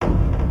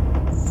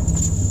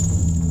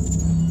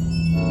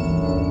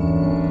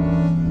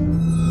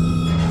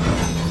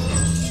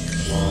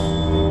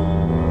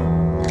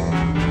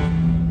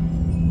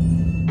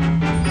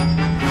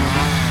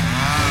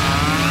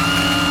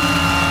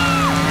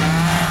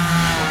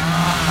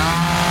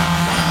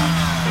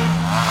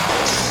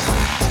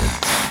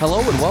Hello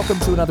and welcome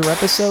to another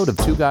episode of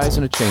Two Guys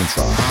and a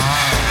Chainsaw.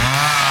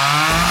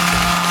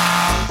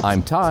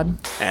 I'm Todd.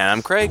 And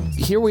I'm Craig.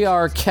 Here we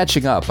are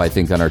catching up, I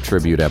think, on our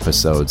tribute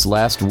episodes.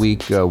 Last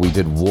week we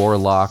did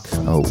Warlock,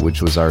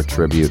 which was our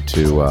tribute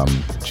to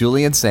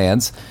Julian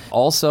Sands.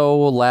 Also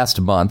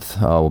last month,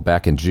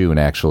 back in June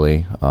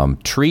actually,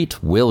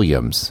 Treat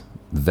Williams,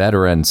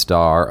 veteran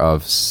star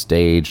of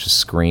stage,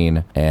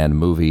 screen, and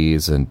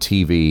movies and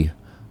TV,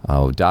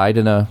 died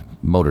in a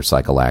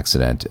motorcycle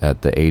accident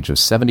at the age of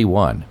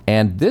 71.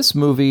 And this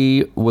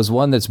movie was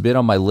one that's been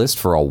on my list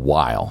for a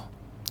while.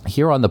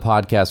 Here on the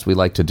podcast, we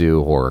like to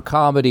do horror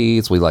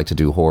comedies, we like to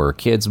do horror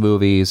kids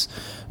movies,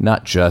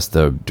 not just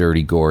the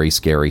dirty, gory,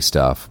 scary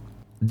stuff.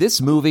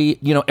 This movie,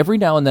 you know, every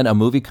now and then a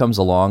movie comes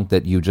along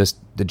that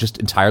just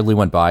entirely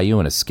went by you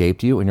and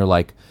escaped you, and you're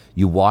like,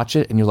 you watch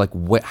it and you're like,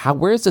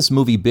 where has this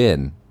movie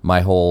been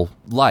my whole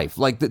life?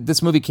 Like,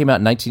 this movie came out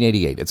in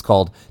 1988. It's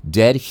called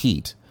Dead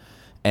Heat.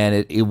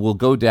 And it will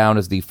go down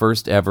as the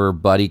first ever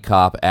buddy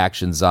cop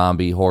action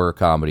zombie horror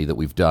comedy that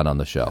we've done on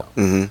the show.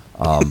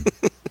 Mm-hmm.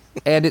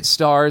 And it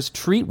stars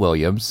Treat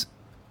Williams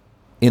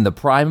in the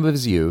prime of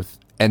his youth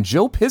and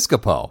Joe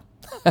Piscopo.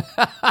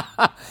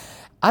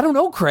 I don't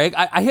know, Craig.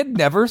 I had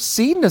never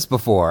seen this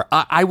before.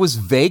 I was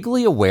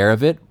vaguely aware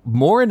of it,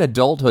 more in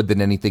adulthood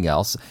than anything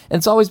else. And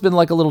it's always been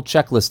like a little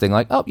checklist thing,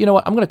 like, oh, you know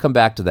what? I'm going to come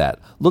back to that.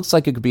 Looks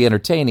like it could be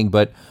entertaining,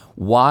 but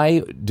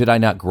why did I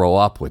not grow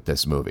up with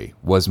this movie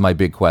was my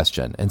big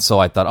question. And so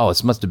I thought, oh,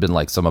 this must have been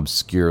like some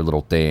obscure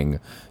little thing,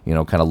 you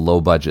know, kind of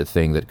low-budget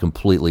thing that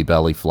completely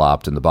belly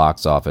flopped in the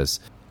box office.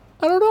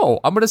 I don't know.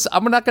 I'm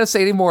not going to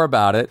say any more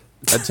about it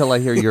until I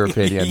hear your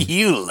opinion.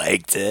 You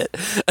liked it.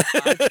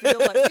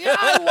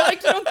 I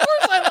liked it. Of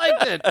course I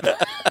liked it.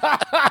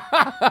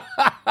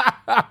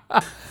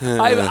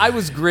 I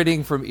was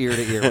grinning from ear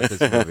to ear with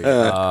this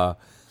movie.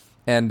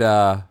 And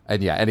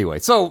yeah, anyway.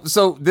 So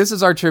this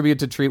is our tribute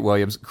to Treat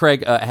Williams.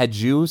 Craig, had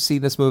you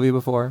seen this movie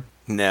before?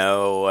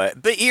 No,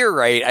 but you're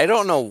right. I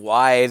don't know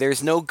why.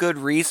 There's no good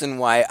reason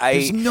why.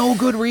 There's no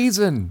good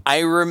reason.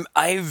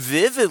 I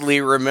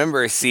vividly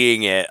remember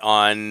seeing it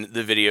on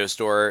the video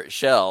store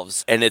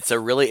shelves, and it's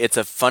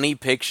a funny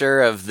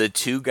picture of the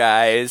two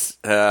guys,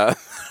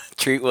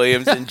 Treat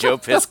Williams and Joe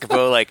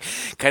Piscopo, like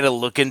kind of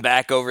looking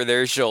back over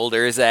their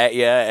shoulders at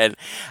you. And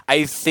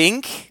I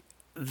think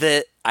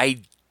that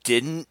I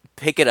didn't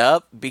pick it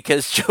up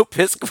because Joe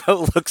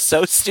Piscopo looks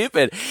so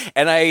stupid.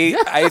 And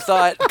I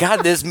thought,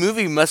 God, this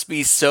movie must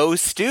be so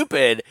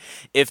stupid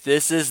if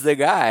this is the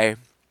guy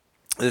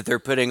that they're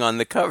putting on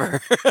the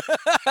cover.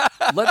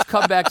 Let's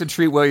come back to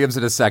Treat Williams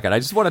in a second. I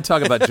just want to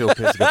talk about Joe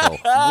Piscopo.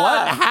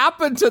 What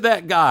happened to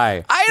that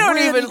guy? I don't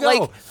even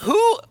like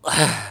who.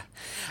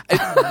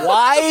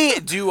 Why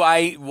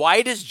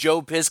does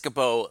Joe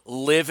Piscopo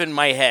live in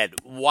my head?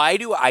 Why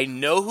do I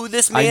know who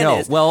this man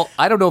is? Well,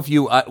 I don't know if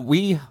you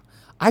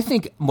I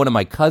think one of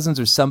my cousins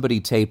or somebody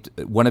taped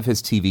one of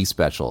his TV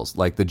specials,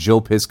 like the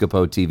Joe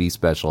Piscopo TV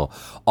special,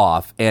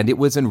 off, and it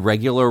was in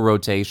regular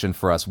rotation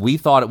for us. We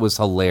thought it was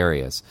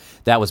hilarious.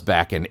 That was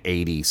back in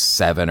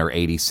 87 or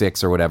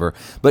 86 or whatever.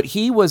 But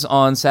he was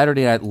on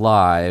Saturday Night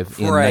Live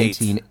in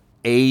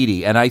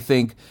 1980, and I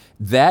think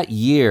that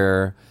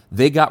year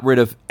they got rid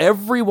of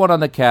everyone on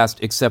the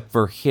cast except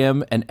for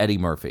him and Eddie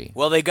Murphy.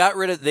 Well, they got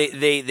rid of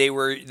they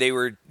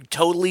were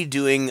totally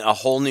doing a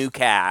whole new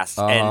cast,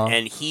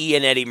 and he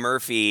and Eddie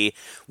Murphy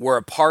were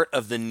a part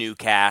of the new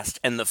cast.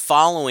 And the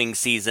following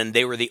season,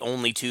 they were the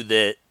only two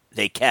that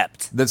they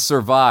kept that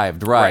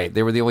survived. Right,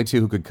 they were the only two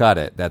who could cut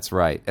it. That's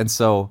right. And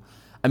so,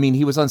 I mean,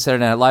 he was on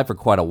Saturday Night Live for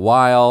quite a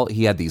while.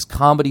 He had these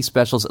comedy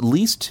specials, at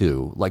least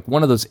two, like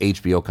one of those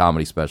HBO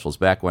comedy specials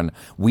back when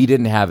we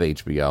didn't have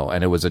HBO,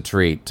 and it was a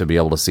treat to be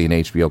able to see an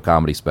HBO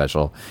comedy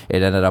special.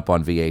 It ended up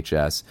on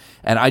VHS.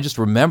 And I just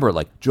remember,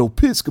 like, Joe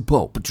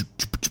Piscopo,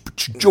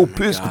 Joe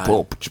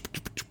Piscopo,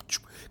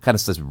 kind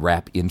of this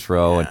rap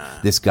intro, and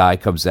this guy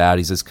comes out,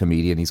 he's this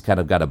comedian, he's kind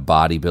of got a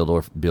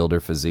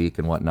bodybuilder physique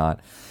and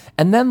whatnot.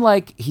 And then,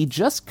 like, he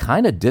just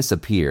kind of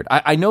disappeared.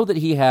 I know that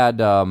he had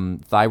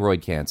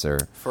thyroid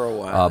cancer for a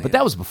while, but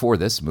that was before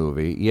this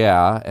movie.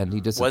 Yeah, and he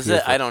disappeared. Was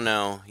it? I don't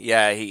know.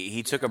 Yeah,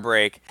 he took a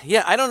break.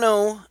 Yeah, I don't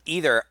know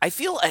either. I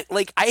feel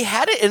like I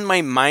had it in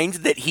my mind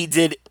that he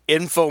did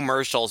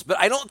infomercials, but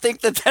I don't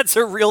think that that's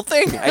a real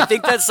thing. I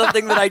think that's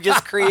something that I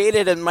just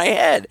created in my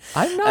head.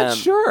 I'm not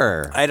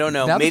sure. I don't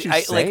know. Maybe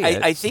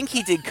I think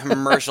he did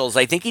commercials.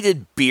 I think he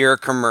did beer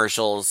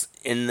commercials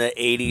in the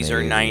 80s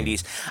or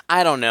 90s.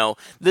 I don't know.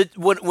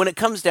 When it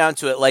comes down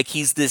to it, like,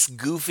 he's this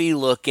goofy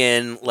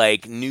looking,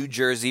 like, New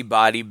Jersey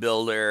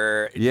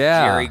bodybuilder,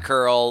 Jerry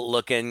Curl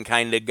looking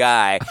kind of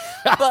guy.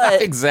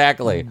 But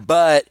exactly.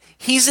 But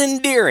he's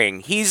endearing.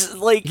 He's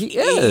like he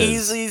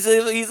is.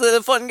 He's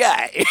a fun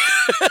guy.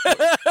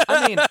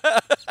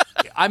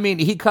 I mean,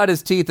 he cut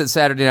his teeth at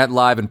Saturday Night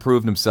Live and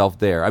proved himself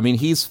there. I mean,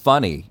 he's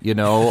funny, you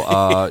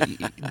know.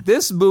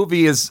 This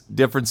movie is a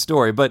different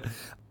story, but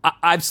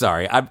I'm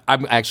sorry. I'm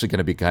actually going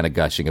to be kind of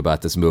gushing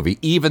about this movie,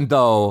 even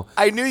though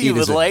I knew you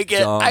would like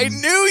it. I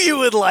knew you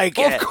would like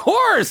it. Of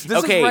course.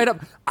 This is right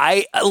up.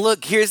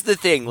 Look, here's the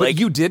thing. But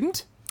you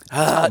didn't?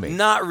 Tell me.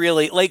 Not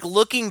really. Like,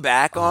 looking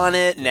back on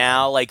it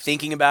now, like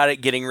thinking about it,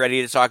 getting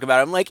ready to talk about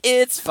it, I'm like,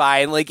 it's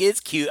fine. Like, it's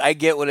cute. I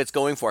get what it's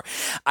going for.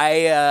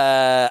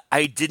 I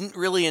didn't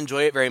really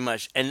enjoy it very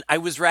much, and I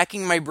was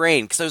racking my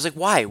brain because I was like,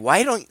 why?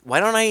 Why don't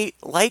I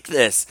like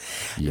this?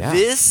 Yeah.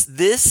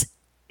 This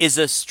is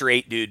a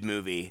straight dude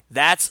movie.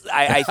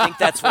 I think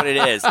that's what it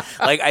is.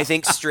 Like, I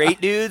think straight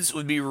dudes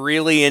would be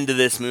really into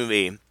this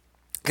movie.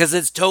 Because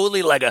it's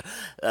totally like a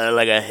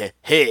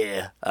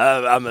hey,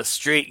 I'm a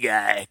straight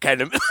guy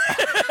kind of.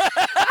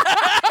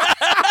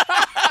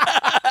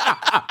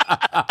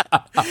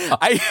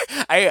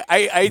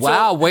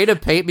 Wow, way to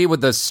paint me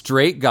with the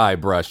straight guy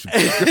brush.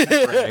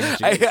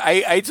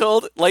 I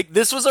told, like,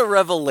 this was a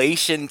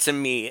revelation to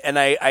me, and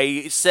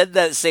I said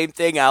that same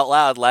thing out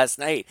loud last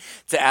night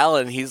to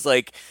Alan. He's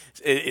like,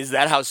 is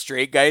that how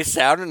straight guys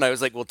sound? And I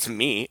was like, well, to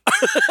me.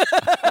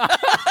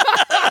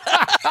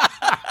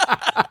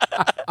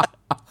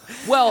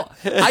 Well,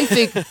 I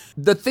think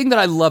the thing that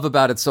I love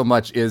about it so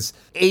much is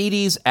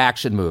 80s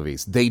action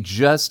movies. They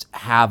just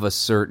have a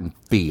certain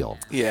feel.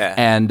 Yeah.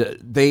 And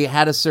they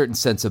had a certain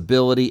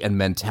sensibility and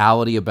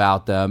mentality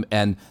about them.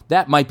 And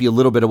that might be a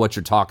little bit of what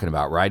you're talking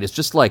about, right? It's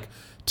just like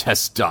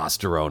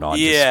testosterone on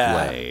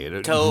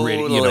display.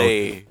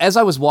 Totally. As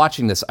I was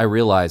watching this, I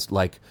realized,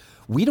 like,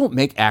 we don't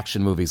make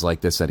action movies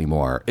like this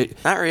anymore.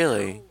 Not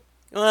really.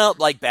 Well,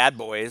 like Bad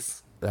Boys.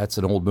 That's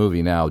an old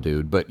movie now,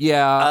 dude. But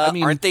yeah, I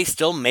mean, aren't they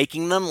still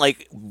making them?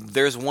 Like,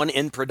 there's one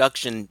in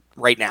production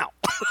right now.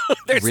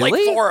 There's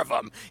really? like 4 of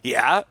them.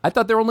 Yeah. I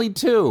thought there were only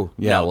 2.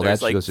 Yeah, No, well,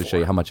 there's that like goes to 4. show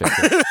you how much I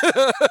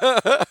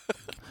care.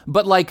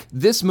 But like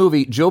this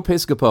movie, Joe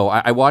Piscopo,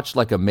 I watched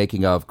like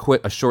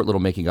a short little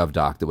making of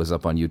doc that was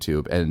up on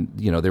YouTube, and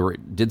you know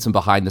did some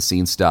behind the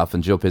scenes stuff,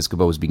 and Joe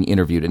Piscopo was being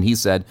interviewed, and he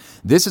said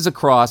this is a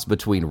cross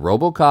between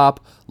RoboCop,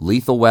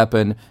 Lethal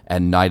Weapon,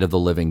 and Night of the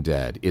Living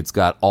Dead. It's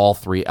got all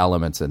 3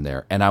 elements in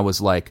there, and I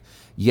was like,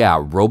 yeah,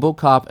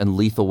 RoboCop and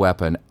Lethal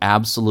Weapon,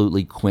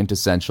 absolutely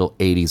quintessential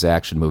 80s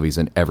action movies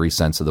in every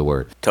sense of the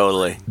word.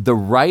 Totally. The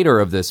writer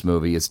of this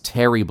movie is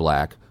Terry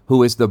Black,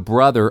 who is the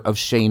brother of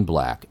Shane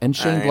Black. And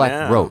Shane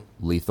Black wrote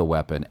Lethal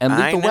Weapon. And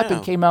Lethal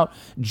Weapon came out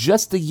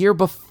just the year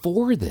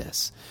before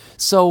this.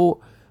 So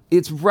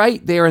it's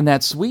right there in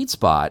that sweet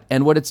spot.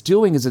 And what it's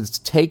doing is it's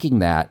taking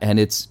that and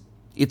it's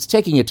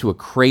taking it to a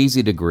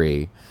crazy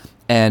degree.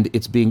 And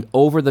it's being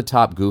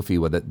over-the-top goofy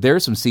with it. There are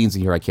some scenes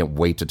in here I can't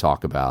wait to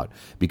talk about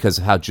because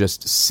of how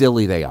just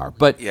silly they are.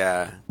 But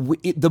yeah,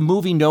 the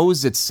movie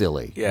knows it's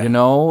silly. Yeah. You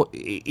know?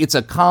 It's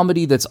a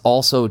comedy that's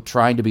also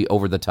trying to be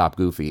over-the-top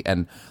goofy.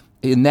 And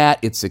in that,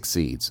 it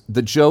succeeds.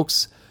 The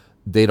jokes,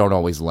 they don't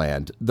always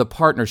land. The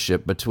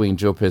partnership between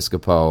Joe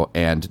Piscopo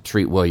and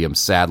Treat Williams,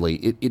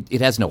 sadly,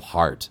 it has no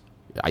heart,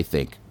 I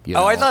think. You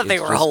know? I thought they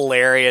were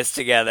hilarious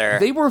together.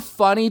 They were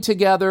funny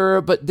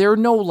together, but there are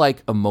no,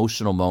 like,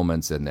 emotional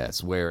moments in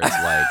this where it's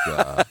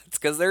like... It's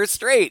because they're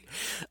straight.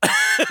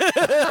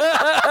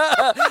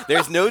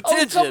 There's no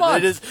tension.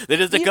 They're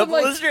just a couple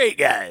of straight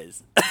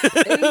guys.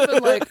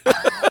 Even like...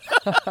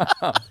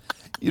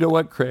 You know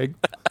what, Craig?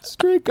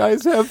 Straight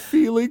guys have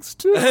feelings,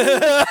 too.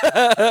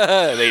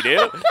 They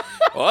do?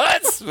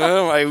 What?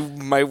 Well,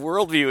 my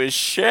worldview is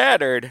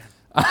shattered.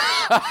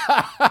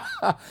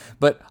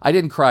 But I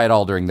didn't cry at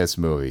all during this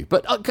movie.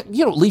 But,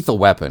 Lethal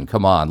Weapon,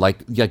 come on.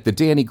 Like the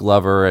Danny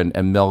Glover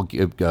and Mel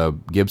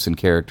Gibson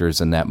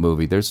characters in that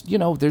movie. There's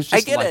just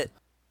I get it.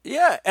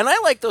 Yeah, and I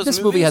like those movies.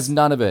 This movie has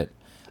none of it.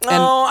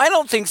 No, I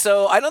don't think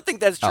so. I don't think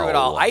that's true at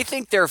all. I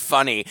think they're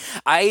funny.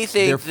 I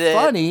think they're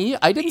funny.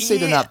 I didn't say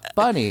they're not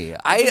funny.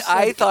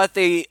 I thought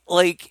they,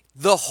 like,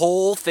 the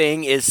whole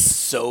thing is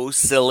so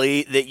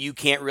silly that you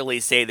can't really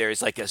say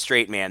there's like a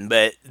straight man,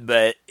 but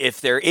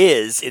if there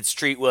is, it's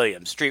Treat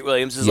Williams. Treat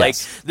Williams is like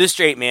the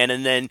straight man,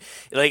 and then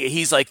like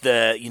he's like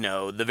the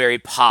the very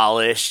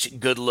polished,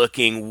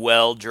 good-looking,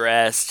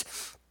 well-dressed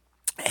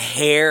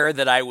hair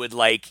that I would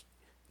like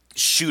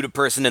shoot a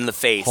person in the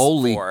face.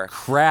 Holy for.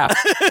 Crap.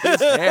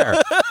 His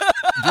hair.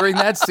 During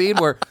that scene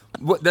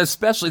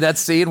especially that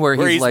scene where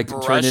he's like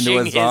turned into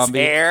a zombie.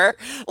 His hair.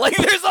 Like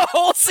there's a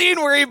whole scene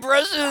where he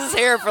brushes his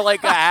hair for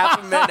like a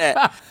half a minute.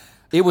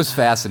 It was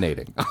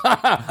fascinating.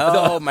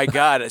 Oh my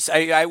God.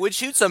 I would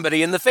shoot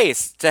somebody in the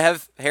face to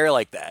have hair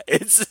like that.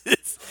 It's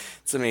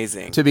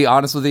amazing. To be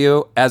honest with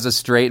you, as a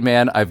straight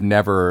man, I've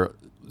never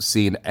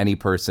seen any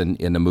person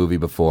in a movie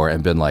before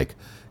and been like,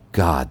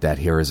 God, that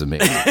hair is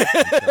amazing.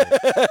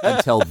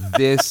 Until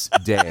this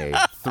day,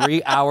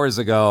 3 hours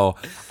ago,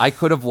 I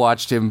could have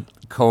watched him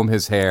comb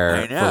his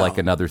hair for like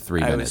another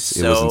 3 minutes.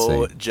 It was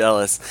insane. so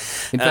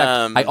jealous. In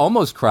fact, I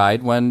almost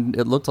cried when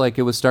it looked like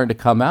it was starting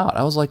to come out.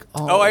 I was like,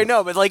 oh. I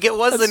know, but like it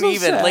wasn't so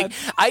even sad. like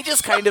I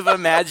just kind of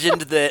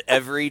imagined that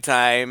every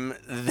time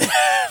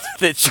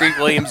that Treat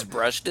Williams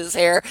brushed his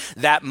hair,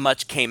 that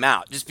much came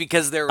out, just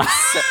because there was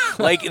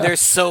there's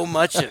so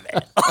much of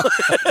it.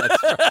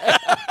 That's right.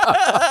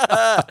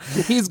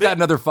 He's got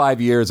another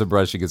 5 years of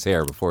brushing his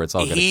hair before it's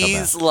all going to come out.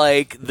 He's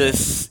like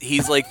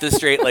the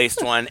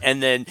straight-laced one,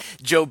 and then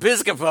Joe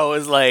Piscopo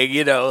is like,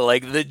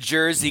 like the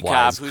Jersey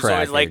cop who's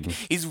always like,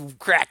 he's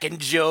cracking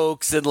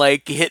jokes and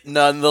like hitting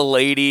on the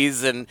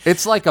ladies, and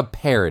it's like a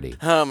parody.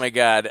 Oh my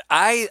God.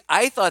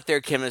 I thought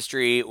their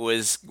chemistry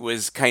was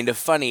kind of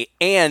funny,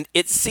 and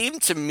it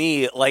seemed to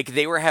me like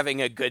they were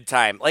having a good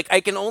time. Like,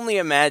 I can only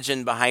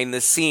imagine behind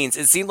the scenes,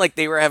 it seemed like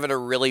they were having a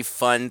really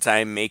fun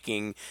time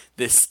making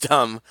this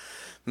dumb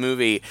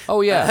movie.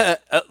 Oh yeah.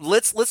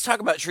 Let's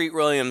talk about Treat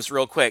Williams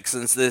real quick,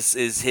 since this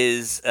is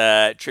his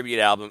tribute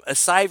album.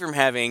 Aside from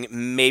having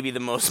maybe the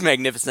most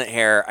magnificent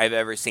hair I've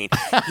ever seen,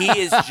 he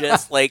is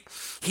just like,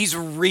 he's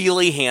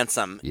really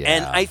handsome. Yeah.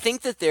 And I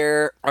think that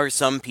there are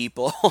some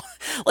people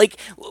like,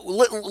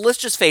 let's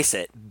just face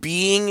it,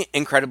 being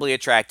incredibly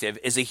attractive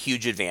is a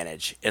huge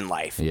advantage in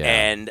life. Yeah.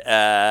 And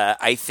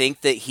I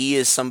think that he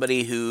is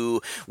somebody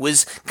who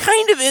was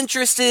kind of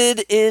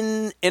interested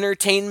in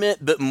entertainment,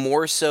 but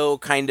more so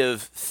kind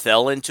of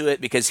fell into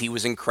it because he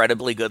was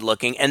incredibly good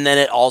looking. And then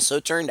it also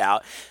turned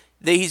out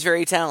that he's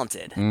very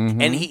talented.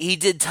 Mm-hmm. And he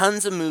did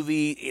tons of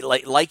movie,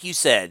 like you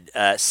said,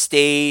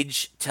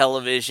 stage,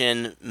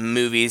 television,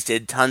 movies,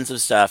 did tons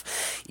of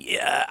stuff.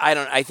 Yeah,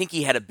 I think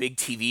he had a big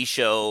TV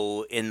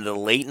show in the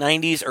late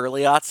 90s,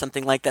 early aughts,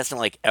 something like that,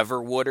 something like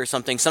Everwood or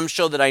something, some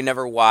show that I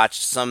never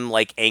watched, some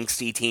like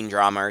angsty teen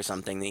drama or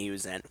something that he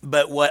was in.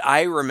 But what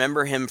I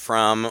remember him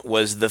from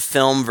was the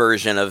film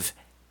version of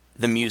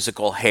the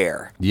musical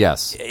Hair.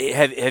 Yes.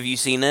 Have you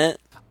seen it?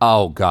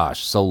 Oh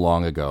gosh, so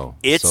long ago.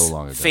 It's so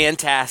long ago.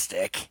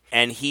 fantastic,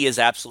 and he is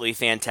absolutely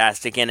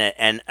fantastic in it.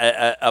 And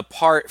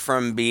apart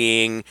from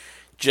being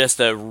just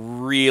a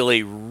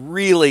really,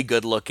 really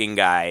good-looking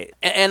guy,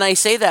 and I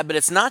say that, but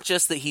it's not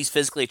just that he's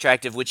physically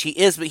attractive, which he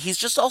is, but he's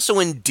just also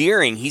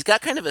endearing. He's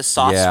got kind of a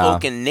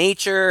soft-spoken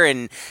nature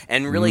and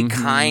really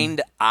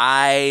kind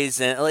eyes,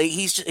 and like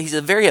he's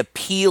a very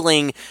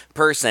appealing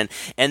person.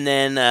 And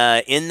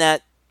then in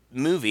that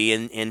movie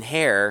in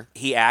Hair,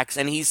 he acts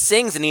and he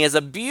sings and he has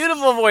a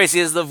beautiful voice. He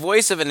has the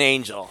voice of an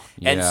angel.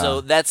 Yeah. And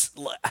so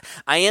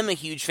I am a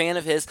huge fan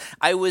of his.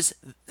 I was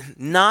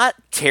not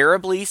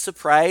terribly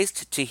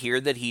surprised to hear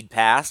that he'd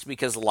passed,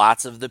 because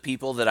lots of the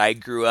people that I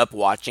grew up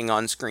watching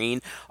on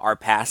screen are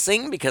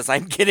passing because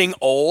I'm getting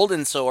old,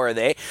 and so are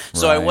they.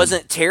 So I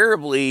wasn't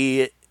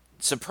terribly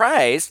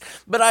surprised,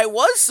 but I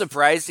was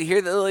surprised to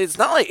hear that it's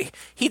not like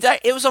he died.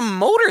 It was a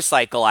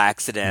motorcycle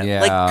accident.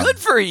 Yeah. Like, good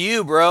for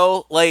you,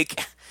 bro.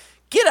 Like,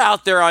 get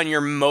out there on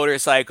your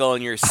motorcycle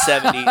in your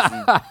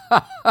 70s.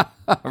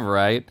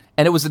 Right.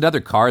 And it was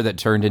another car that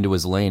turned into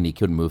his lane. He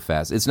couldn't move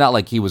fast. It's not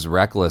like he was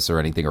reckless or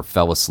anything or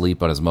fell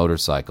asleep on his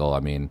motorcycle. I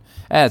mean,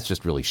 it's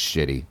just really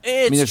shitty.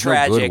 It's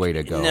tragic. No good way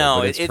to go.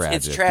 No, it's tragic.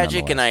 It's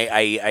tragic, and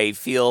I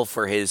feel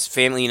for his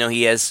family.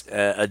 He has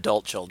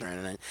adult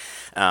children,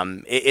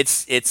 and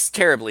it's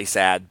terribly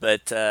sad.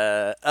 But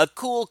a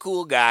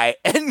cool guy,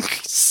 and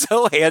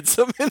so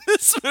handsome in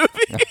this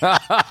movie.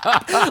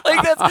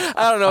 I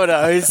don't know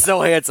what he's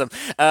so handsome.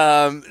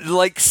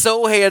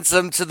 So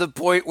handsome to the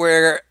point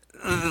where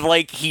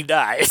he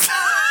dies.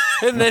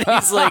 And then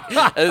he's like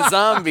a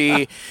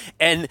zombie,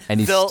 and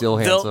he's still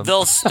handsome.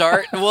 They'll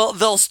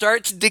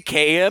start to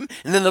decay him,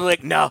 and then they're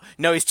like, no,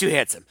 he's too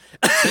handsome.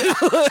 That's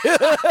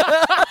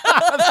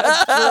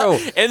true.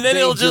 And then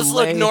he'll just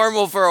look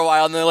normal for a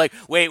while, and they're like,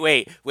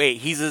 wait,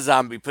 he's a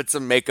zombie. Put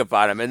some makeup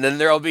on him, and then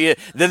there'll be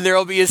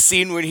a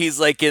scene when he's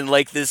like in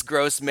like this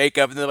gross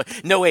makeup, and they're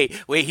like, no, wait,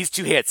 he's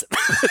too handsome.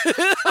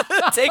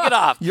 Take it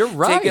off. You're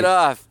right. Take it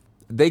off.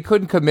 They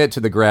couldn't commit to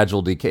the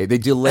gradual decay. They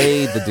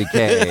delayed the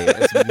decay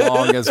as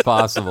long as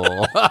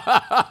possible.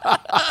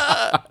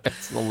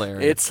 It's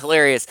hilarious. It's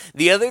hilarious.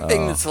 The other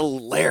thing that's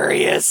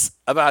hilarious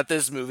about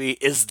this movie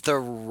is the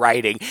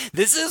writing.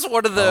 This is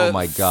one of the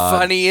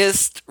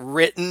funniest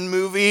written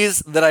movies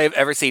that I've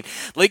ever seen.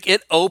 Like,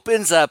 it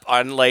opens up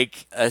on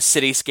like a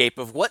cityscape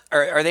of what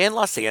are they in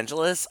Los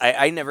Angeles?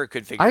 I never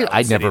could figure out.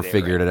 I never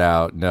figured it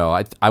out. No,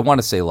 I want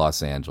to say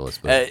Los Angeles,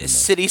 but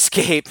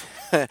cityscape.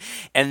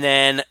 And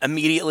then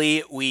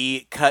immediately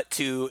we cut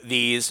to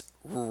these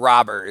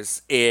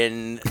robbers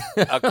in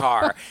a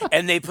car,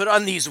 and they put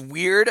on these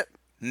weird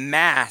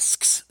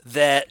masks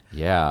that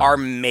are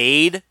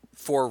made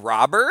for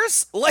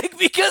robbers, like,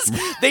 because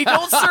they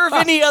don't serve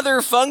any other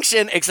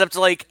function except to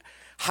like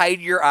hide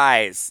your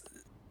eyes.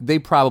 They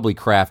probably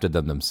crafted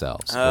them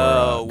themselves,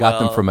 or got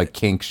them from a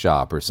kink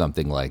shop or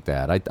something like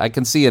that. I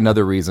can see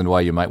another reason why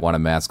you might want a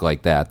mask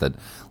like that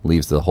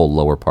leaves the whole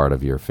lower part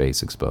of your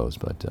face exposed,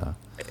 but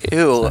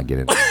ew. Let's not get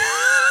into it.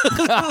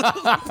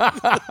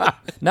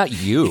 Not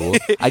you.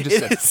 I just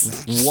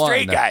said one.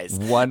 Straight guys.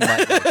 One.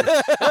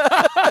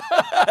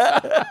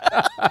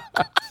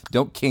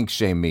 Don't kink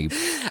shame me.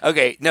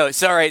 Okay, no,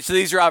 sorry. So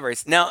these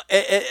robbers now.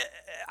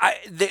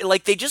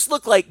 They just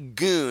look like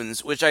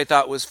goons, which I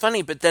thought was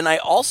funny. But then I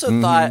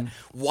also thought,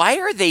 why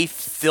are they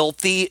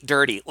filthy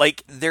dirty?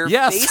 Like, their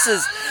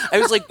faces. I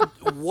was like,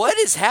 what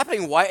is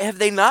happening? Why have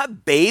they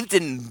not bathed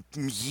in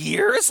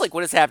years? Like,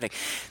 what is happening?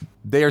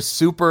 They are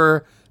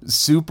super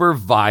super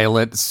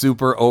violent,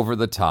 super over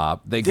the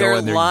top. They Their go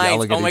in there lines,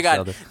 yelling at oh my each God.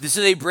 other.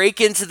 So they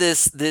break into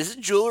this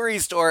jewelry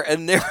store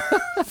and they're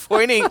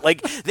pointing,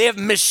 like, they have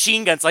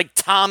machine guns, like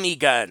Tommy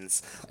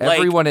guns.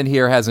 Everyone in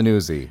here has an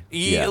Uzi.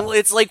 Yeah.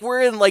 It's like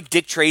we're in, like,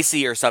 Dick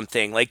Tracy or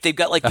something. Like, they've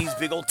got, like, these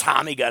big old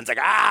Tommy guns, like,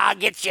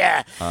 get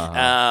ya.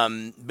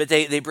 But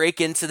they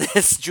break into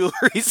this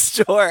jewelry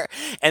store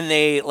and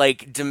they,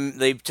 like,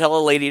 they tell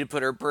a lady to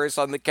put her purse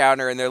on the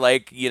counter and they're,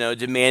 like,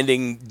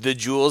 demanding the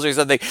jewels or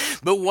something.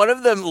 But one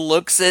of them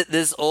looks at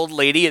this old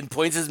lady and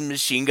points his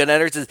machine gun at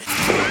her and says,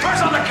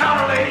 "Purse on the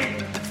counter,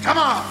 lady! Come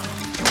on!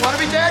 You want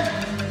to be dead?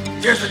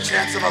 Here's the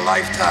chance of a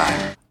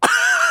lifetime."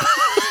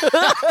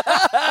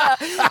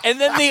 and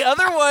then the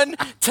other one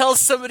tells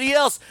somebody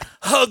else,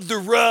 "Hug the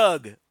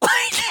rug."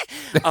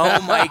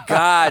 Oh my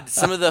God,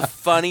 some of the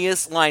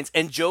funniest lines.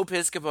 And Joe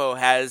Piscopo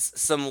has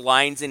some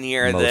lines in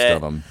here Most that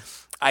of them.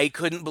 I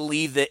couldn't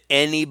believe that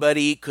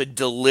anybody could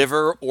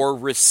deliver or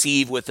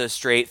receive with a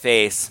straight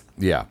face.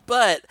 Yeah.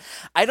 But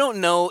I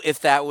don't know if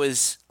that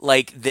was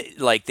like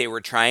they were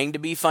trying to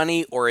be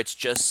funny or it's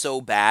just so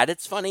bad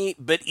it's funny.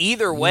 But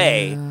either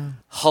way,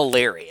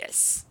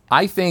 hilarious.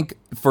 I think,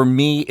 for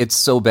me, it's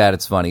so bad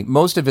it's funny.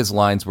 Most of his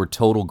lines were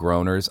total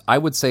groaners. I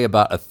would say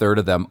about a third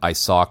of them I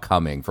saw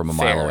coming from a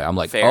mile away. I'm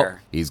like, oh,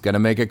 he's going to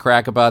make a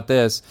crack about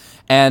this.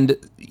 And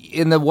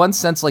in the one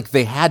sense, like,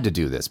 they had to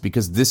do this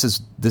because this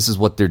is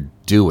what they're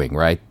doing,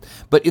 right?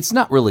 But it's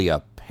not really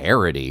a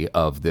parody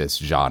of this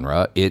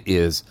genre. It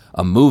is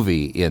a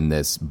movie in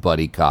this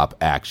buddy cop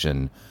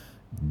action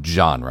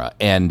genre.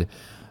 And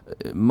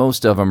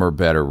most of them are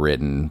better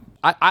written.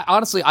 I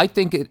honestly, I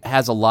think it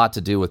has a lot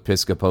to do with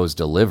Piscopo's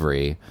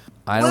delivery.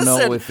 I don't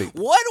know if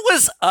what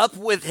was up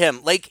with him?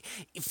 Like,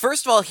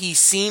 first of all, he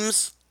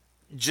seems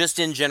just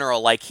in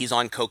general like he's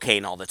on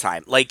cocaine all the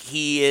time. Like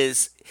he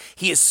is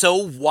so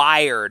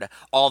wired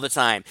all the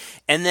time.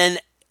 And then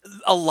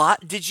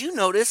did you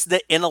notice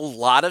that in a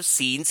lot of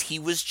scenes he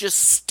was just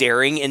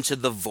staring into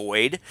the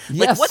void?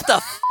 Yes. Like, what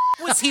the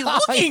was he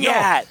looking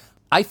at?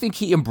 I think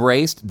he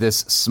embraced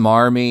this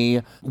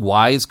smarmy,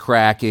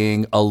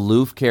 wisecracking,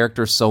 aloof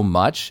character so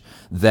much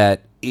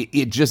that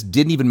it just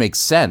didn't even make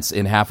sense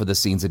in half of the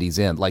scenes that he's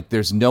in. Like,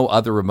 there's no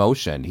other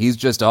emotion. He's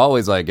just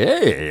always like,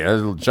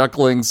 hey,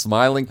 chuckling,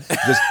 smiling.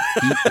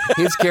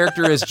 His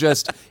character is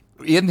just,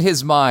 in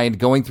his mind,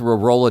 going through a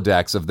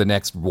Rolodex of the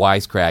next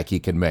wisecrack he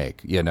can make.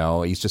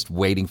 He's just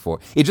waiting for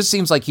it. It just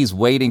seems like he's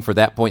waiting for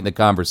that point in the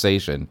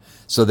conversation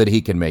so that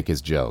he can make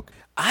his joke.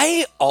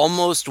 I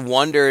almost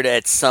wondered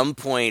at some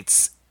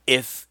points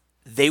if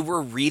they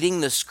were reading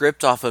the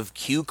script off of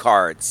cue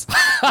cards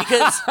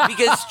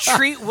because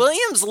Treat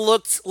Williams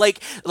looked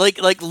like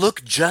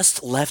look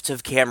just left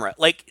of camera,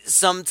 like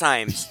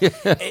sometimes.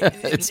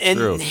 It's and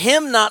true.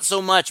 Him not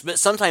so much, but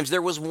sometimes.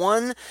 There was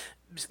one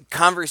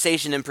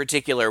conversation in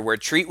particular where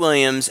Treat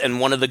Williams and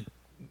one of the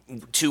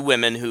two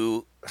women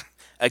who,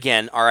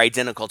 again, are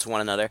identical to one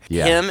another.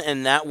 Yeah. Him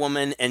and that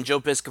woman and Joe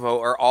Piscopo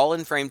are all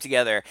in frame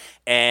together,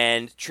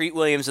 and Treat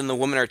Williams and the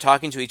woman are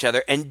talking to each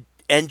other, and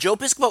Joe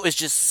Piscopo is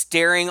just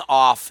staring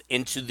off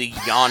into the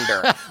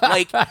yonder.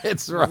 Like,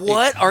 it's right.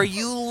 What are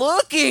you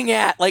looking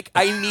at? Like,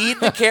 I need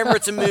the camera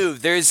to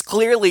move. There's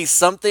clearly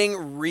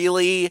something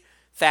really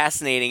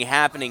fascinating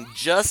happening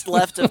just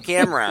left of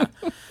camera.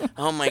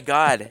 Oh my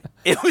God.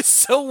 It was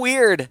so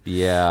weird.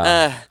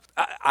 Yeah.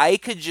 I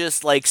could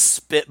just, like,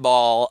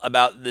 spitball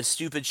about the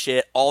stupid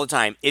shit all the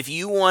time. If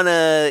you want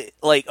to,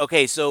 like,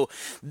 okay, so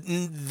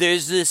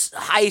there's this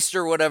heist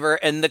or whatever,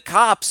 and the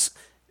cops,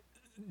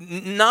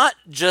 not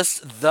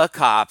just the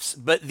cops,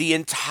 but the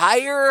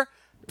entire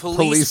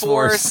police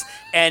force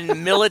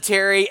and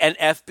military and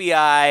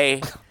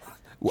FBI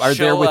are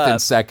there within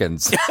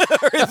seconds.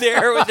 Are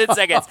there within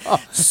seconds.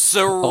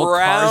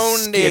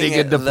 Surrounding getting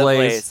into the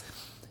place.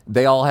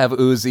 They all have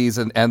Uzis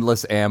and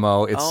endless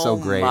ammo. It's so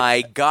great. Oh,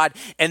 my God.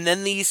 And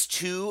then these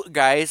two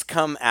guys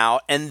come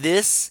out, and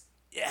this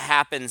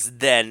happens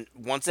then.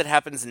 Once it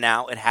happens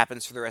now, it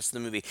happens for the rest of the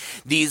movie.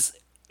 These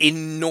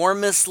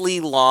enormously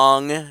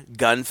long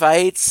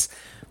gunfights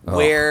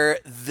where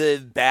the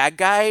bad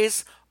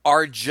guys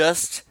are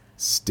just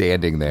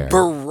standing there,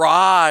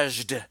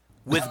 barraged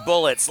with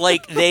bullets.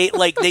 Like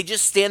they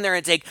just stand there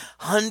and take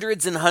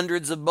hundreds and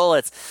hundreds of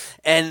bullets,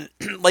 and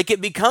like it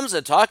becomes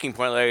a talking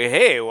point. Like,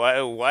 hey,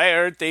 why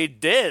aren't they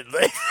dead?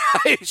 Like,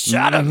 I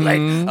shot them like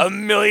a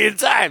million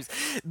times.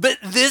 But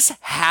this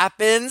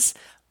happens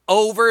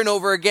over and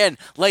over again.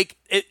 Like,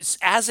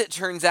 as it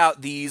turns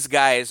out, these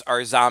guys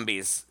are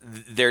zombies.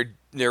 They're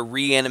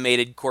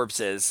reanimated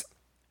corpses,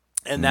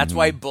 and that's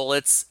why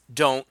bullets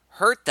don't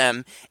hurt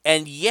them.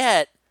 And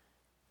yet,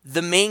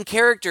 the main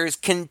characters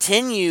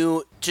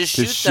continue to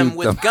shoot them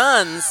with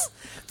guns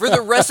for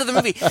the rest of the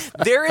movie.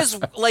 There is,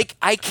 like,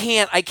 I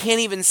can't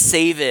even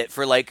save it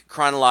for, like,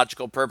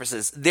 chronological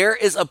purposes. There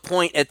is a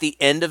point at the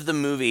end of the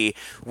movie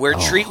where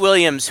Treat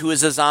Williams, who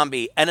is a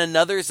zombie, and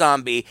another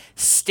zombie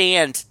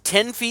stand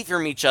 10 feet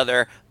from each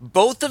other,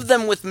 both of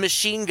them with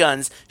machine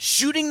guns,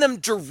 shooting them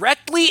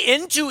directly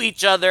into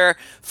each other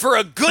for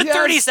a good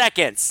 30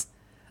 seconds.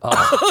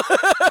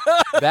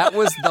 That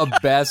was the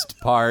best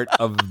part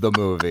of the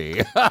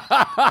movie.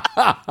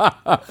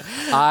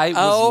 I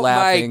was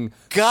laughing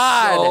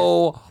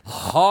so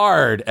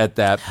hard at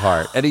that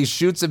part. And he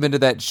shoots him into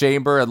that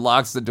chamber and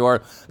locks the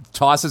door,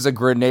 tosses a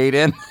grenade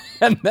in,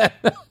 and then...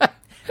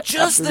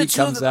 Just the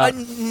two of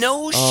them,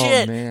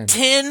 shit, man.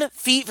 10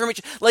 feet from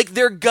each, like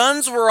their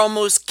guns were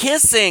almost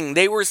kissing.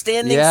 They were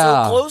standing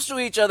so close to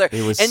each other,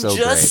 and so just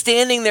great.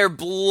 Standing there,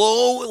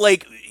 blow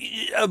like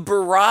a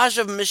barrage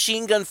of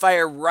machine gun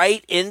fire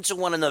right into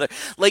one another.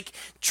 Like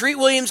Treat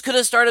Williams could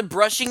have started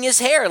brushing his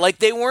hair. Like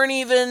they weren't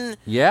even.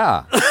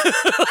 Yeah,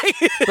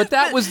 but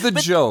that was the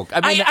joke.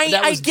 I mean,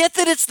 I get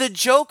that it's the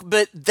joke,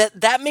 but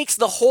that makes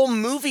the whole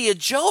movie a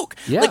joke.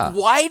 Yeah. Like,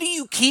 why do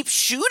you keep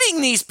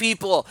shooting these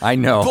people? I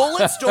know.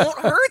 Bullets don't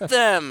hurt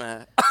them.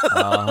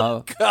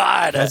 Oh,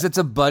 God. Because it's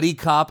a buddy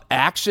cop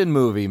action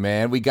movie,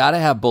 man. We got to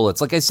have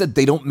bullets. Like I said,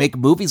 they don't make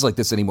movies like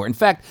this anymore. In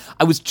fact,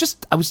 I was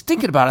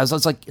thinking about it. I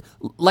was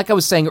like I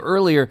was saying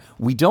earlier,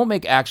 we don't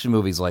make action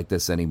movies like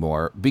this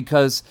anymore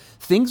because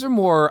things are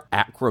more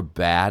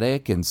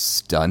acrobatic and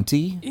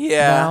stunty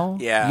now.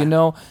 Yeah. You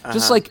know,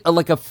 just like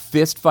a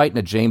fist fight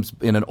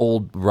in an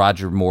old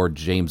Roger Moore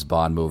James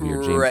Bond movie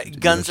or James. Right.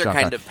 Guns are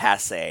kind of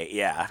passe.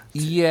 Yeah.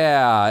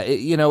 Yeah.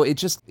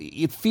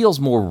 It feels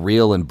more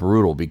real and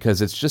brutal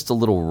because it's just a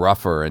little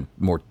rougher and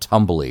more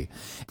tumbly.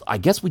 I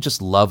guess we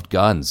just loved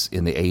guns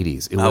in the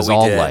 80s. It was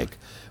all like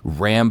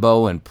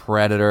Rambo and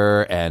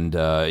Predator, and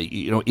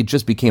it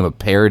just became a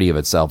parody of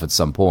itself at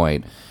some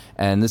point.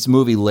 And this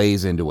movie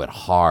lays into it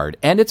hard,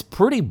 and it's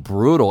pretty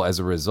brutal as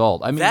a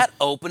result. I mean, that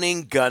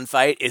opening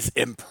gunfight is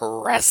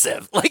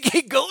impressive. Like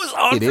it goes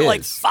on for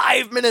like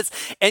 5 minutes,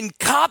 and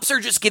cops are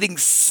just getting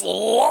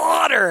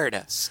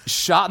slaughtered,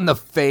 shot in the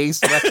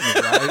face, left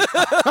and right.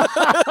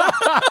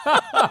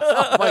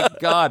 Oh my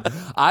God,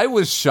 I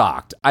was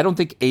shocked. I don't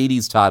think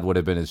 '80s Todd would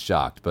have been as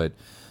shocked, but.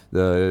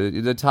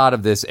 The Todd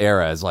of this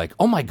era is like,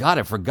 oh my God,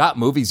 I forgot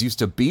movies used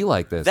to be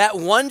like this. That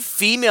one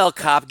female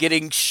cop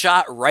getting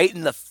shot right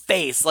in the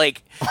face,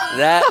 like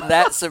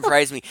that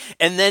surprised me.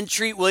 And then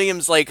Treat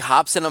Williams like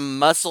hops in a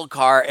muscle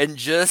car and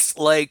just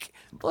like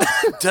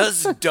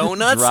does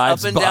donuts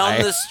up and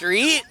down the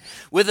street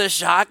with a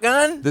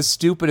shotgun. The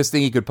stupidest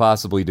thing he could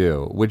possibly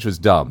do, which was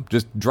dumb.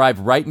 Just drive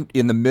right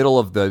in the middle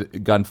of the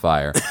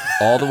gunfire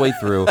all the way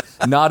through.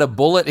 Not a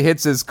bullet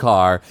hits his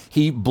car.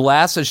 He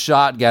blasts a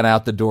shotgun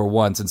out the door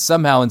once and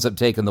somehow ends up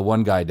taking the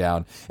one guy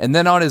down. And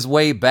then on his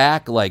way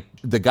back, like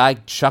the guy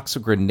chucks a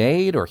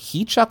grenade or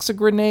he chucks a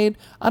grenade.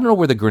 I don't know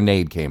where the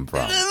grenade came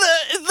from.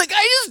 The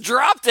guy just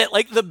dropped it.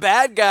 Like the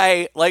bad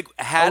guy like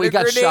had a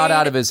grenade. He got shot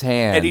out of his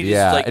hand. And he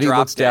just, like, and he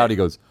looks down, he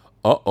goes,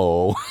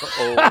 uh-oh.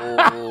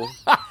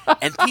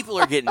 And people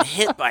are getting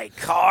hit by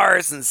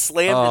cars and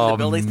slammed into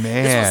buildings.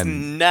 Man. This was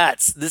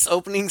nuts. This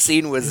opening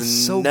scene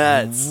was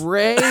nuts. So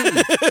great.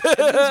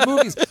 These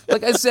movies,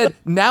 like I said,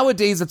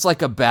 nowadays it's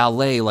like a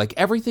ballet. Like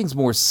everything's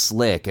more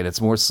slick and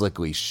it's more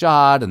slickly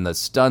shot and the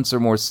stunts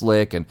are more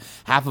slick and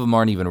half of them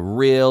aren't even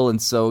real.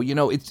 And so,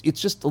 it's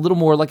just a little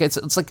more like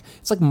it's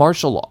like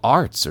martial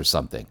arts or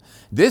something.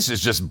 This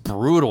is just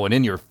brutal and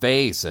in your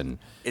face and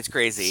it's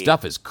crazy.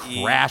 Stuff is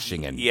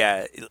crashing and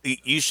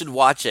you should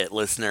watch it,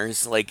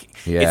 listeners. Like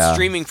it's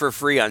streaming for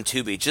free on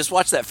Tubi. Just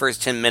watch that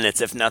first 10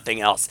 minutes, if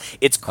nothing else.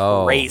 It's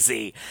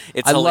crazy.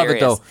 It's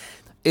hilarious. I love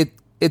it though.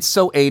 It's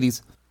so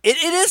 80s. It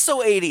is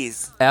so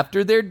 80s.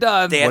 After they're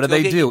done, what do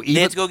they do?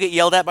 They have to go get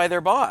yelled at by their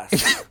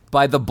boss.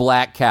 By the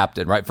black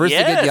captain, right? First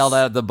they get yelled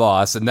at the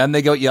boss, and then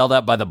they get yelled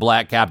at by the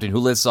black captain who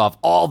lists off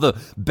all the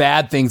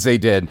bad things they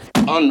did.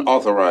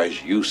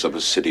 Unauthorized use of a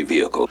city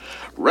vehicle,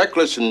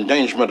 reckless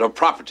endangerment of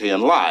property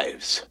and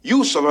lives,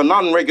 use of a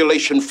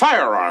non-regulation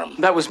firearm.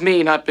 That was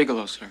me, not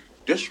Bigelow, sir.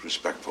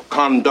 Disrespectful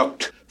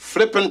conduct,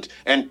 flippant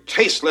and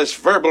tasteless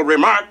verbal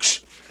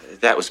remarks.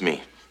 That was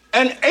me.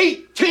 And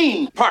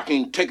 18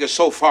 parking tickets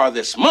so far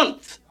this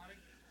month.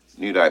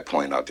 Need I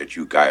point out that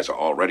you guys are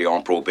already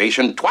on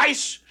probation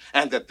twice?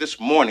 And that this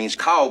morning's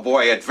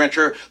cowboy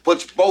adventure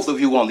puts both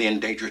of you on the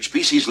endangered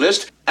species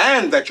list,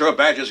 and that your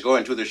badges go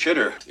into the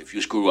shitter if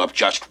you screw up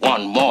just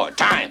one more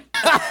time.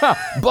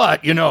 But,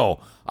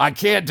 I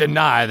can't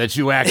deny that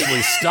you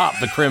actually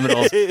stopped the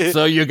criminals,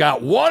 so you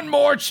got one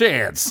more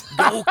chance.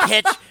 Go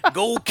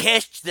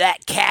catch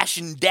that cash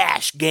and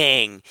dash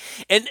gang.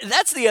 And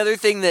that's the other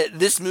thing that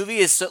this movie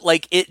is so,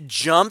 like, it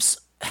jumps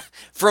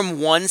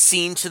from one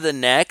scene to the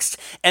next,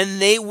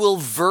 and they will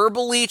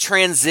verbally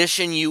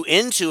transition you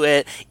into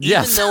it,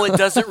 even though it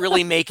doesn't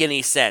really make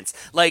any sense.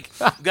 Like,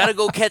 gotta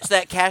go catch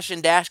that cash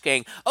and dash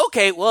gang.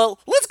 Okay, well,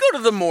 let's go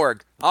to the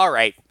morgue. All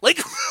right. Like,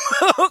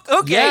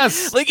 okay.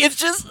 Yes. Like, it's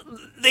just,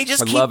 they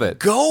just keep love it.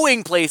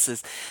 Going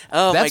places.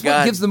 Oh, That's my God.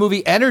 what gives the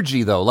movie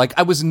energy, though. Like,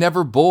 I was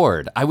never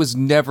bored. I was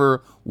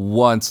never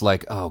once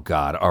like, oh,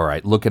 God, all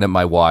right, looking at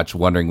my watch,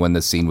 wondering when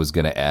the scene was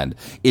going to end.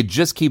 It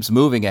just keeps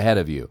moving ahead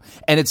of you.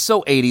 And it's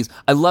so 80s.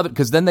 I love it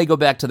because then they go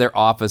back to their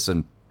office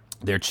and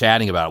they're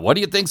chatting about it. What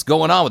do you think's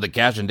going on with the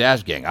Cash and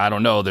Dash gang? I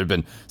don't know. There have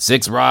been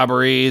 6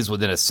 robberies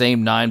within a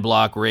same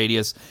 9-block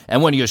radius.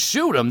 And when you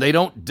shoot them, they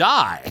don't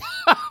die.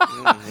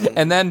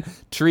 And then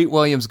Treat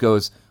Williams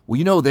goes, well,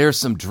 you know, there's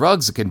some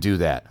drugs that can do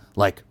that,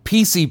 like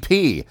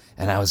PCP.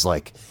 And I was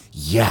like,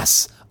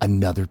 yes,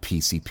 another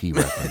PCP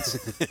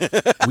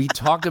reference. We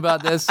talked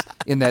about this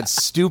in that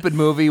stupid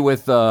movie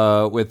with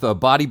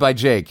Body by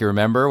Jake. You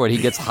remember when he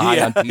gets high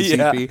on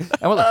PCP? Yeah.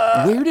 And we're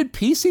like, where did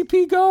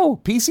PCP go?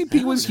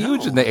 PCP was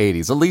huge in the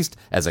 80s. At least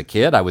as a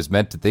kid, I was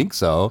meant to think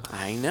so.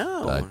 I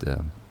know. But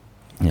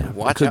yeah,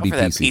 watch out for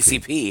that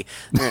PCP.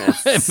 They're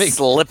gonna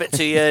slip it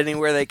to you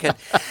anywhere they can.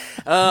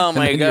 Oh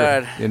my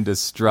God!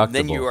 Indestructible.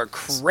 Then you are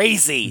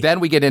crazy.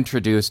 Then we get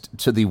introduced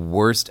to the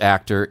worst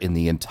actor in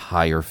the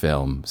entire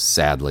film.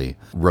 Sadly,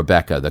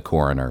 Rebecca, the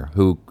coroner,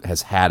 who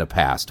has had a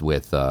past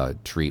with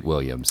Treat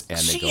Williams, and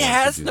they go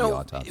to do the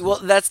autopsy. Well,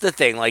 that's the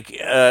thing. Like,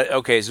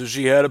 okay, so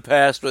she had a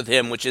past with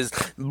him, which is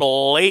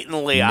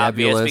blatantly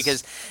nebulous.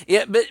 Obvious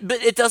because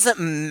but it doesn't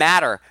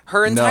matter.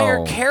 Her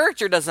entire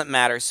character doesn't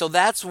matter. So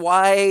that's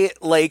why.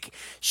 Like,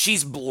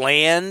 she's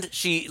bland.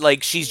 She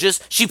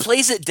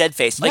plays it dead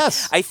faced. Like,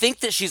 yes. I think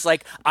that she's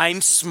like,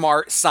 I'm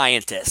smart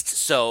scientist,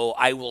 so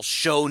I will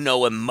show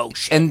no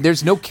emotion. And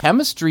there's no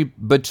chemistry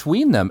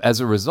between them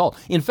as a result.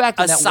 In fact,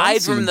 in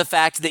aside from the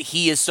fact that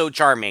he is so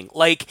charming,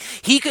 like,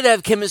 he could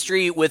have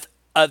chemistry with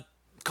a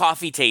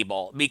coffee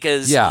table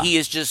because he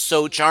is just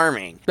so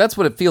charming. That's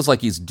what it feels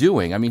like he's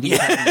doing. I mean, he's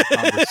having a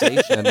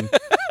conversation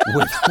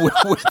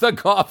with a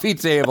coffee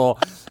table.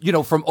 You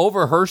know, from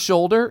over her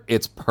shoulder,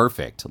 it's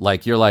perfect.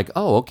 Like, you're like,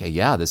 oh, okay,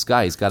 yeah, this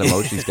guy, he's got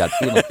emotion, he's got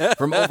feeling.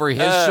 From over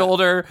his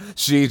shoulder,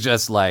 she's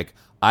just like,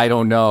 I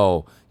don't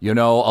know. You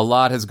know, a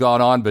lot has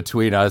gone on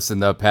between us in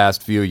the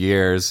past few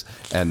years,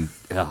 and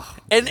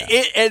in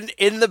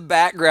the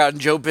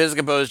background, Joe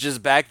Piscopo is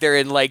just back there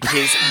in like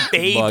his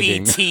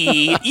baby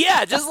tee,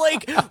 just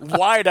like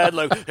wide-eyed,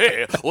 like,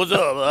 hey, what's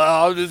up?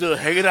 I'm just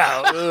hanging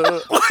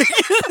out.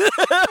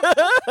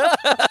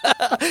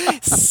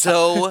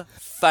 So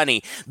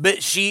funny,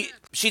 but she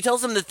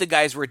tells him that the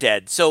guys were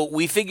dead, so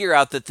we figure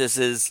out that this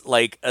is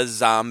like a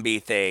zombie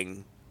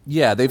thing.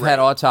 Yeah, they've had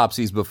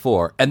autopsies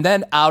before, and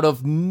then out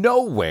of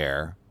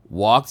nowhere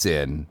walks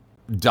in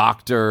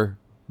Dr.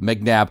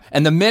 McNabb.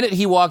 And the minute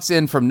he walks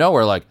in from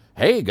nowhere, like,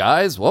 hey,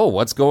 guys, whoa,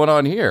 what's going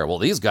on here? Well,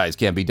 these guys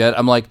can't be dead.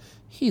 I'm like,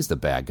 he's the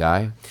bad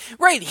guy.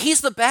 Right,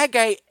 he's the bad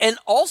guy. And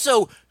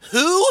also,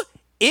 who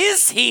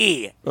is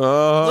he?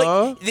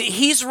 Like,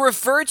 he's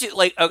referred to,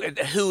 like,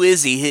 who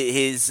is he?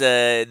 His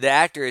the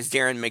actor is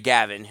Darren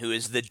McGavin, who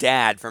is the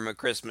dad from A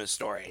Christmas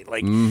Story.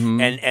 Like,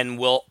 and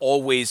will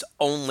always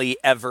only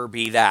ever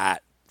be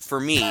that for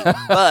me.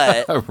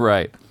 But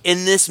right.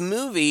 In this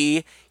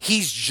movie,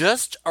 he's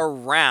just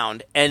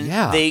around, and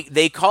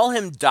they call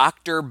him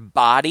Dr.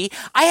 Body.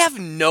 I have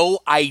no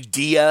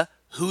idea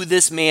who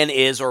this man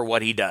is or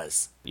what he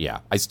does. Yeah,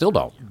 I still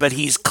don't. But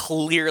he's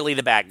clearly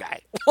the bad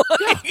guy.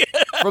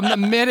 From the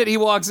minute he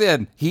walks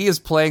in, he is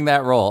playing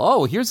that role.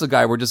 Oh, here's the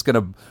guy we're just going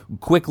to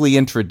quickly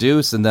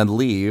introduce and then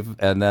leave.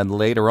 And then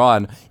later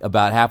on,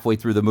 about halfway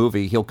through the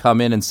movie, he'll come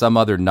in some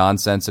other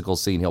nonsensical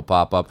scene. He'll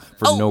pop up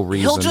for no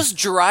reason. He'll just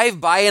drive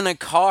by in a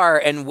car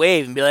and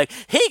wave and be like,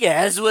 hey,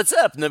 guys, what's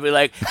up? And they'll be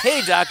like,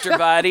 hey, Dr.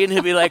 Body. And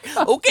he'll be like,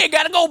 okay,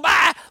 gotta go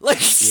by. Like,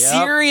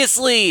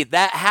 seriously,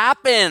 that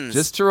happens.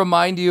 Just to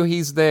remind you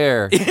he's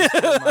there.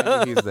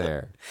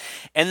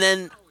 And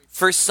then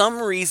for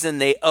some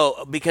reason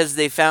because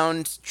they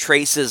found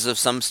traces of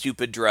some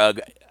stupid drug,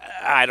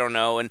 I don't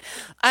know, and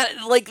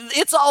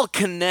it's all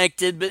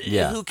connected, but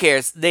who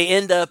cares? They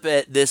end up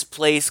at this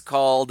place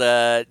called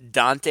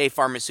Dante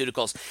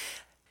Pharmaceuticals.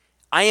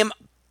 I am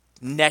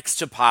next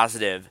to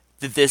positive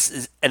that this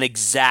is an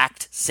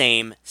exact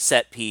same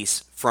set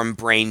piece from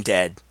Brain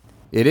Dead.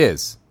 It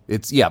is.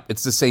 It's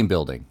the same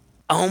building.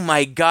 Oh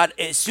my God.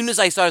 As soon as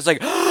I saw it, I was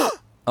like,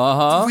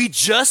 we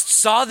just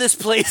saw this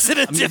place in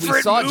a different movie.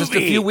 We saw it just a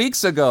few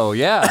weeks ago,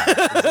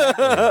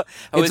 Exactly.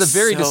 It's a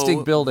very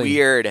distinct building.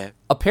 Weird.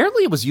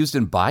 Apparently it was used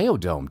in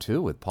Biodome,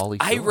 too, with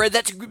Pauly Shore. I read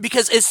that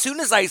because as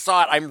soon as I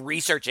saw it, I'm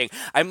researching.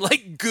 I'm,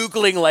 like,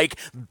 Googling, like,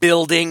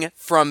 building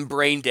from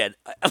Brain Dead.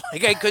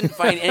 Like, I couldn't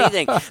find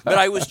anything. But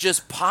I was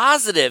just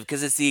positive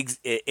because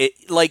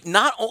it's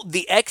not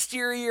the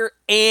exterior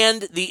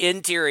and the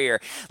interior.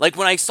 Like,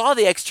 when I saw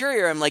the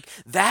exterior, I'm like,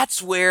 that's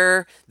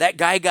where that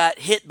guy got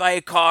hit by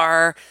a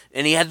car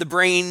and he had the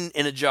brain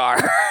in a jar.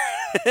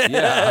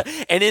 Yeah.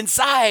 And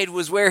inside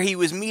was where he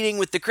was meeting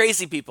with the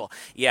crazy people.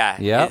 Yeah.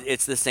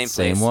 It's the same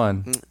place. Same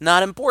one.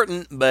 Not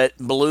important, but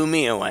blew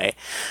me away.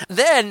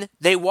 Then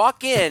they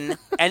walk in,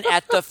 and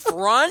at the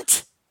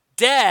front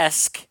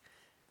desk,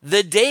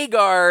 the day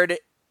guard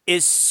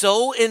is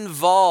so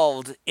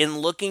involved in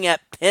looking at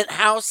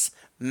Penthouse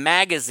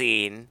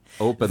magazine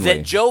openly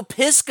that Joe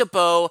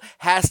Piscopo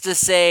has to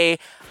say,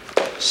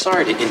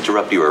 sorry to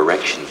interrupt your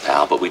erection,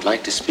 pal, but we'd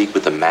like to speak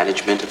with the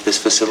management of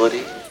this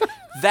facility.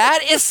 That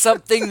is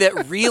something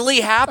that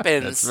really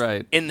happens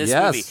in this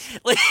movie.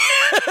 Like,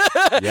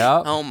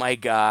 oh, my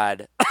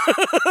God.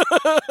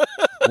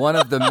 One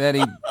of the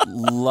many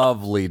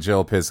lovely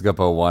Joe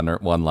Piscopo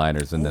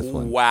one-liners in this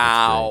one.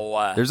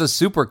 Wow. There's a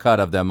super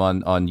cut of them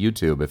on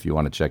YouTube if you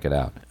want to check it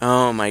out.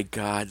 Oh, my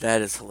God.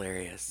 That is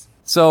hilarious.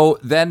 So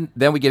then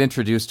we get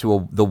introduced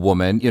to the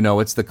woman. You know,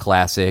 it's the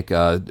classic.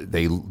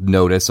 They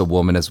notice a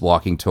woman is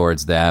walking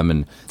towards them,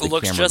 and the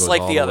looks camera just goes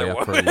like all the way other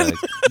up her woman. legs.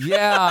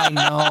 Yeah, I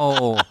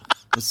know.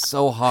 It was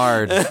so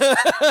hard,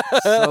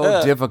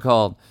 so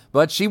difficult.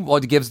 But she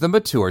gives them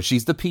a tour.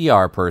 She's the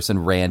PR person,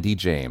 Randy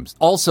James.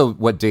 Also,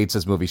 what dates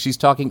this movie? She's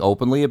talking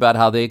openly about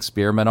how they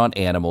experiment on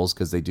animals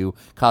because they do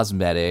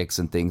cosmetics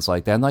and things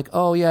like that. And like,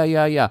 oh,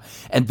 yeah.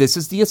 And this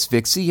is the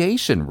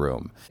asphyxiation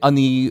room. On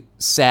the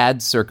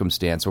sad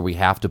circumstance where we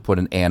have to put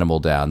an animal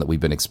down that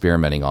we've been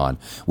experimenting on,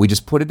 we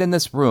just put it in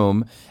this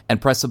room and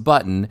press a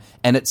button,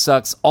 and it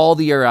sucks all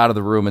the air out of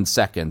the room in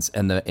seconds,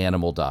 and the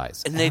animal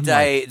dies. And they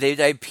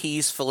die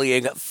peacefully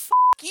and go,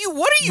 you,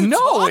 what are you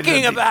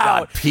talking about?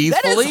 Not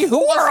peacefully? That is Who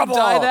wants to horrible.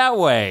 die that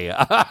way?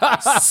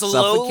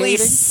 Slowly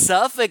Suffocating?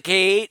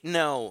 suffocate?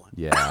 No.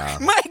 Yeah.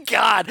 My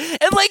God.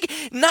 And like,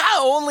 not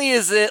only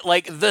is it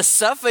like the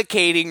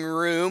suffocating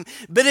room,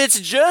 but it's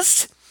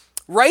just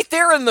right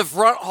there in the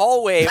front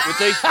hallway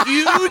with a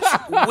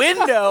huge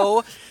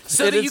window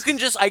so that you can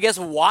just, I guess,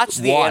 watch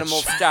the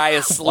animals die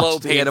a slow,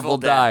 Watch the painful animal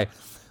death. die.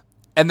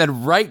 And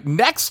then right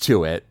next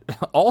to it,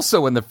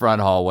 also in the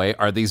front hallway,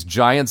 are these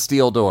giant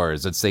steel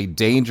doors that say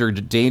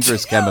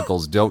dangerous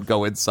chemicals, don't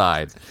go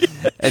inside.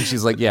 And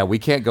she's like, yeah, we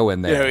can't go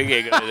in there. Yeah,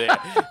 we can't go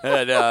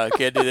there. No,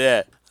 can't do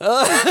that.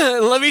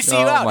 Let me see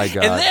you out. My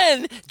God. And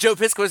then Joe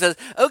Piscopo says,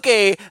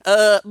 okay,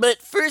 but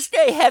first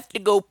I have to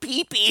go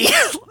pee-pee.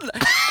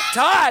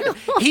 Todd,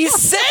 he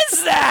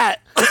says that.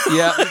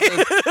 Yeah,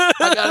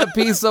 I gotta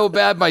pee so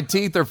bad my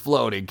teeth are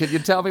floating. Can you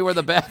tell me where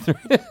the bathroom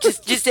is?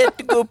 Just have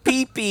to go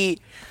pee-pee.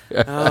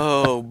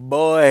 Oh,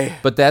 boy.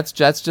 But that's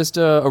just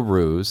a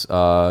ruse.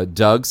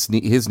 Doug,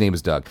 his name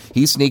is Doug.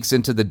 He sneaks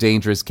into the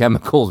dangerous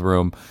chemicals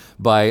room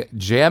by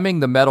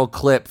jamming the metal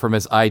clip from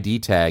his ID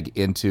tag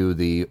into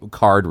the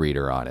card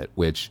reader on it,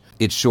 which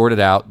it shorted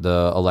out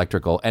the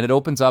electrical, and it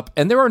opens up,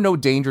 and there are no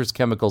dangerous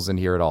chemicals in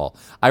here at all.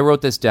 I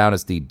wrote this down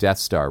as the Death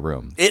Star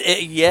room.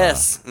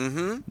 Yes.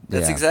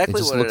 That's Yeah.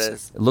 exactly what looks, it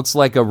is. It looks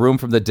like a room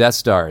from the Death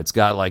Star. It's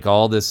got like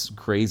all this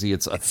crazy.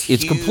 It's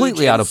Huge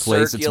completely out of and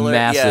place. circular, It's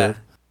massive.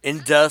 yeah.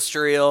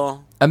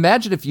 Industrial.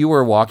 Imagine if you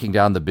were walking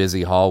down the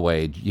busy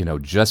hallway,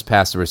 just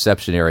past the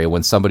reception area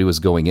when somebody was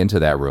going into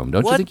that room.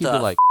 Don't you think you'd be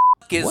like,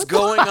 is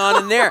going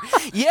on in there?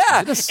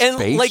 Yeah, Is it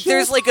a and like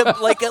there's spaceship?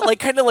 like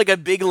kind of like a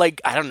big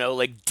I don't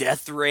know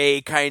death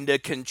ray kind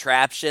of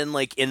contraption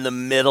like in the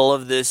middle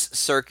of this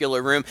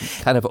circular room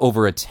kind of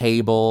over a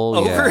table?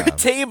 over Yeah. a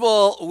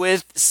table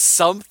with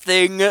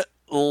something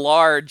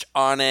large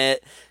on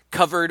it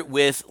covered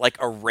with like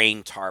a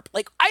rain tarp.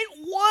 Like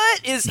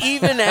what is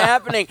even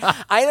happening?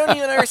 I don't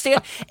even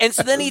understand. And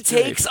so then he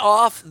takes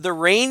off the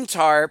rain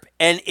tarp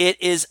and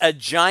it is a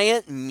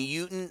giant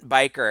mutant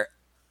biker.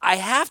 I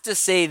have to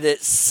say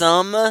that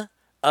some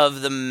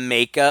of the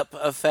makeup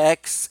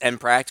effects and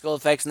practical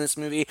effects in this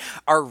movie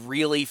are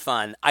really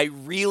fun. I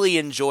really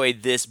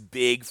enjoyed this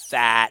big,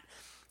 fat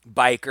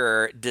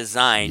biker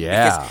design.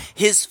 Yeah. Because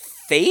his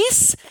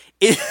face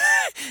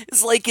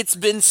is like it's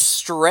been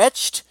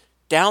stretched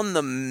down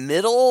the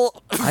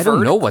middle. I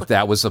don't know what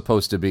that was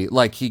supposed to be.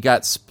 Like he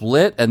got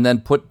split and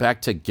then put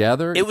back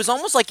together. It was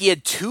almost like he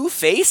had two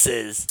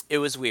faces. It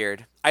was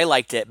weird. I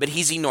liked it, but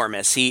he's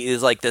enormous. He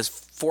is like this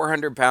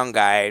 400-pound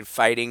guy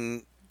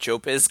fighting Joe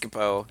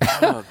Piscopo.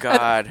 Oh,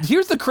 God.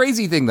 Here's the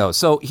crazy thing, though.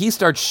 So he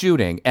starts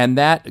shooting, and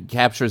that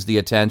captures the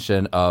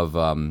attention of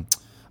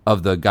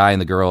the guy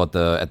and the girl at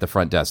the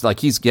front desk.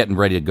 Like he's getting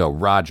ready to go.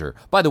 Roger.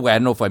 By the way, I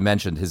don't know if I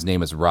mentioned his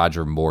name is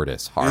Roger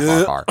Mortis. Har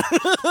har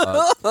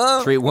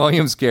har. Treat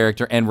Williams'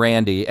 character and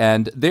Randy,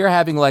 and they're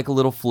having like a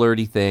little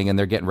flirty thing, and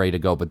they're getting ready to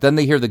go. But then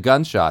they hear the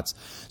gunshots,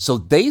 so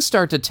they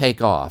start to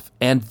take off,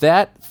 and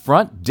that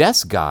front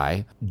desk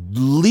guy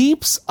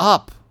leaps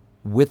up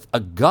with a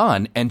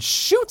gun and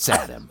shoots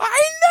at him.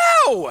 I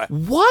know!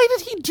 Why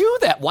did he do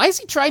that? Why is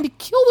he trying to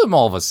kill them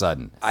all of a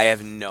sudden? I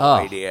have no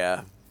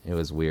idea. It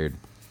was weird.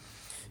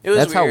 It was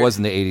That's how it weird. was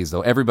in the 80s,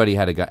 though. Everybody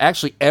had a gun.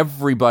 Actually,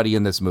 everybody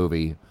in this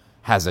movie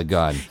has a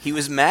gun. He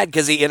was mad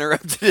because he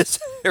interrupted his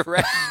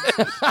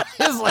erection.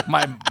 It's like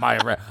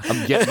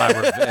I'm getting my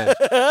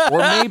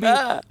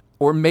revenge.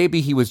 Or maybe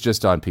he was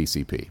just on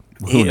PCP.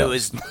 Who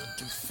knows? It was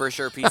for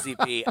sure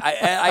PCP.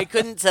 I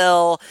couldn't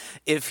tell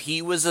if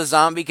he was a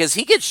zombie because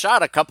he gets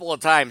shot a couple of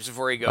times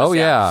before he goes down.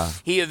 Yeah.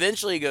 He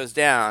eventually goes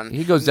down.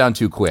 He goes down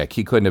too quick.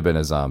 He couldn't have been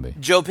a zombie.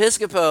 Joe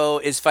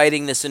Piscopo is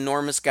fighting this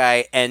enormous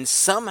guy, and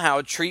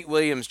somehow Treat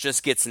Williams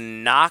just gets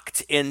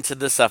knocked into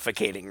the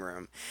suffocating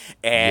room.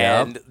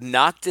 And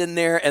knocked in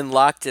there and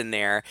locked in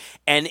there,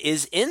 and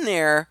is in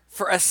there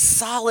for a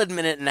solid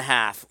minute and a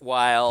half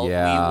while we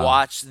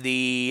watch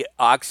the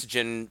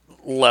oxygen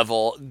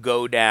level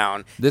go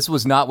down. This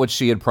was not what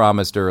she had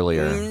promised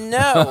earlier.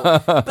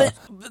 No, but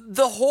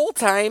the whole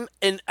time,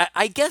 and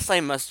I guess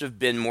I must have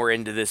been more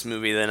into this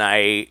movie than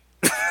I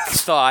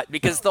thought,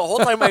 because the whole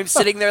time I'm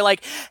sitting there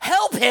like,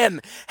 help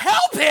him!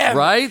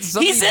 Right?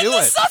 Somebody He's in do the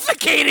it.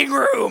 suffocating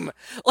room!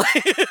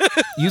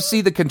 You see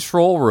the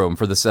control room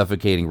for the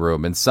suffocating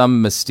room, and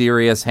some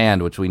mysterious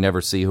hand, which we never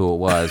see who it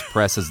was,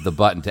 presses the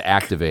button to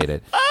activate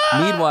it.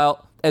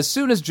 Meanwhile, as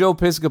soon as Joe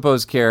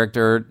Piscopo's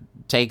character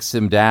takes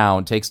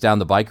down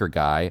the biker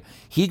guy,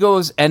 he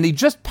goes and he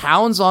just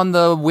pounds on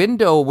the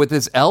window with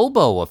his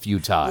elbow a few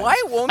times.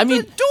 Why won't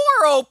the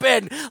door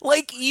open?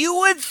 Like, you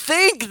would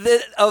think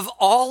that of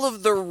all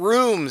of the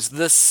rooms,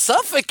 the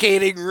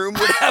suffocating room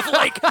would have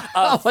like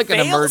a like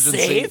an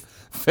emergency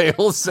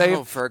fail safe.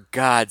 Oh, for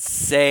God's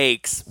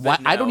sakes! Why,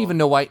 No. I don't even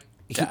know why.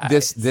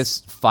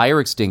 This fire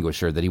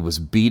extinguisher that he was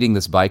beating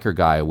this biker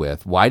guy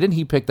with, why didn't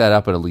he pick that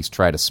up and at least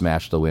try to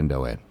smash the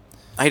window in?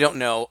 I don't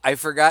know. I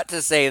forgot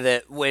to say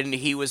that when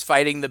he was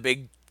fighting the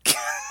big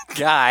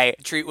guy,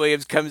 Treat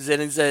Williams comes in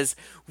and says,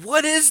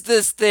 "What is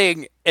this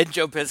thing?" And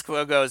Joe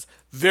Piscopo goes,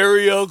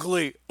 "Very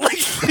ugly." Like,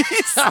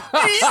 these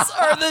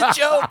are the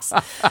jokes.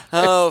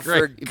 Oh,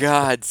 for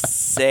God's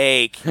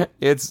sake.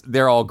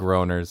 They're all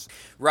groaners.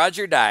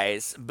 Roger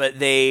dies, but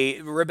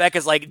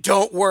Rebecca's like,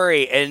 "Don't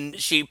worry," and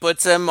she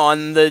puts him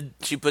on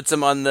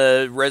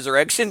the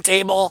resurrection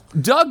table.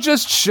 Doug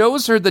just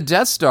shows her the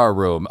Death Star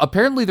room.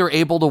 Apparently, they're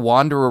able to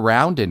wander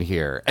around in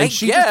here, and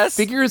she just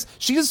figures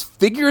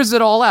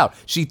it all out.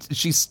 She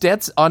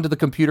steps onto the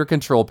computer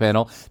control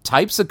panel,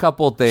 types a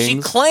couple things. She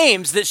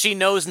claims that she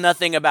knows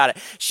nothing about it.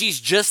 She's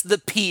just the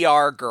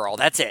PR girl.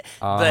 That's it.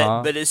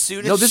 But as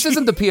soon as this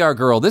isn't the PR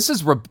girl. This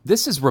is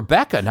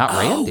Rebecca, not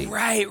Randy.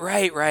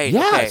 Right.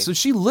 Yeah, okay. so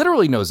she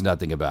literally knows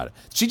nothing about it.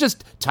 She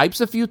just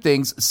types a few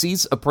things,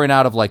 sees a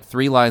printout of like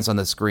 3 lines on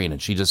the screen,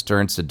 and she just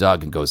turns to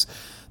Doug and goes,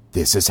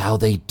 "This is how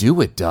they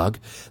do it, Doug.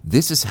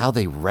 This is how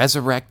they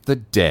resurrect the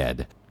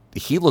dead."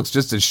 He looks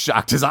just as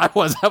shocked as I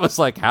was. I was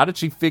like, how did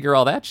she figure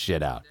all that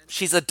shit out?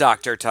 She's a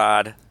doctor,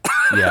 Todd.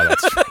 Yeah,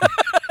 that's true.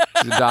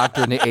 She's a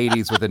doctor in the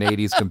 80s with an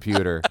 80s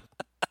computer.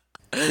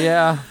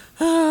 Yeah.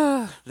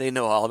 They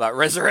know all about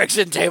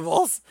resurrection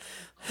tables.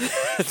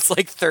 It's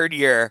like 3rd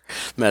year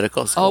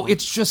medical school. Oh,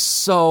 it's just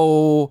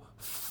so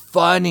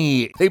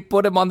funny. They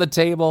put him on the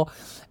table,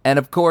 and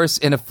of course,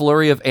 in a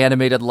flurry of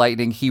animated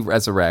lightning, he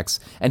resurrects,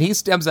 and he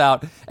stems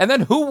out, and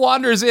then who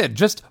wanders in?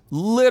 Just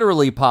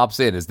literally pops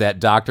in is that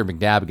Dr.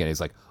 McNavigan.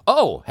 He's like,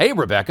 "Oh, hey,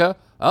 Rebecca.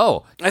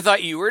 Oh. I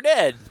thought you were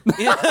dead."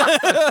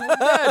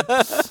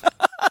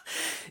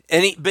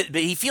 And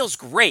he feels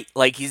great.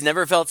 Like, he's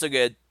never felt so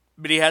good.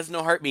 But he has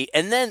no heartbeat.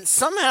 And then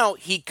somehow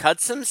he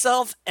cuts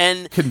himself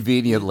and...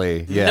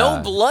 Conveniently, yeah.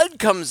 No blood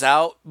comes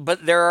out,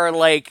 but there are,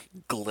 like,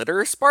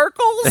 glitter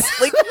sparkles?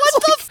 Like,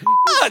 what the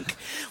fuck?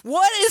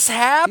 What is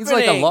happening? He's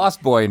like a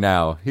Lost Boy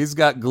now. He's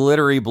got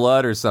glittery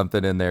blood or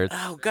something in there.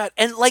 Oh, God.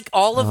 And, like,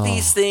 all of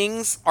these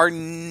things are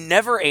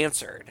never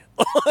answered.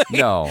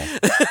 No.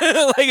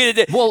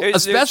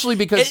 Especially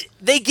because...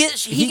 he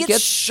gets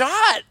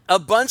shot a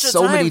bunch of times.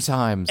 So many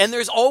times. And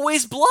there's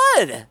always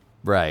blood.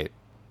 Right.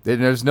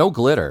 There's no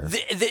glitter.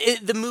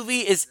 The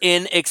movie is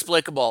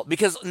inexplicable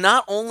because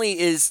not only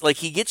is, like,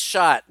 he gets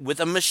shot with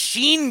a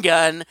machine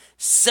gun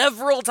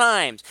several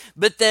times,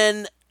 but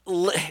then,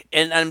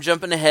 and I'm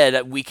jumping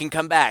ahead, we can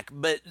come back,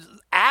 but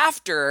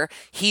after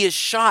he is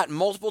shot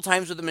multiple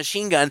times with a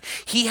machine gun,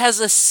 he has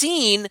a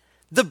scene,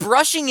 the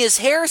brushing his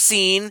hair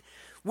scene,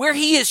 where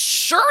he is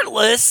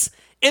shirtless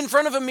in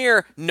front of a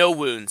mirror, no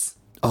wounds.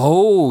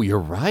 Oh, you're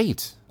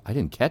right. I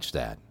didn't catch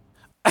that.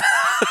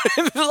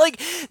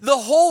 Like, the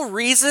whole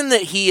reason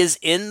that he is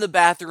in the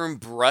bathroom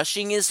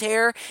brushing his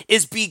hair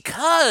is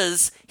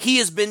because he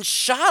has been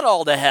shot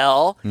all to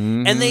hell,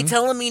 and they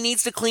tell him he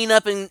needs to clean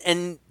up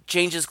and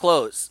change his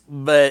clothes.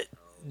 But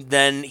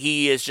then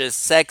he is just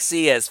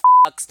sexy as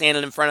fuck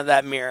standing in front of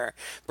that mirror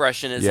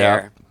brushing his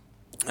hair.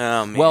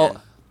 Oh, man.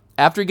 Well,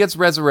 after he gets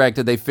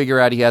resurrected, they figure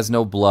out he has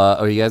no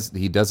blood, or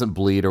he doesn't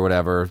bleed or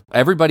whatever.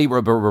 Everybody,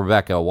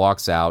 Rebecca,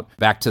 walks out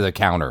back to the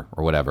counter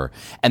or whatever.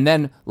 And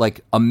then,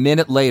 like, a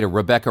minute later,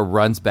 Rebecca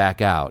runs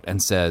back out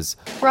and says,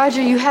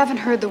 "Roger, you haven't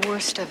heard the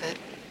worst of it.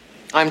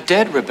 I'm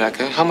dead,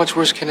 Rebecca. How much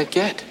worse can it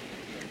get?"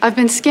 I've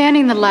been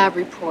scanning the lab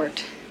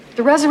report.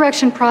 The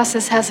resurrection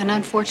process has an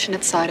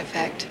unfortunate side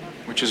effect.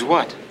 Which is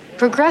what?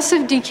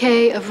 Progressive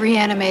decay of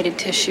reanimated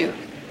tissue.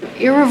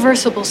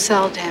 Irreversible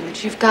cell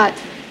damage. You've got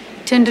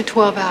 10 to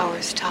 12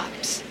 hours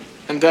tops.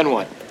 And then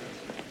what?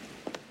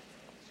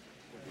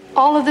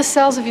 All of the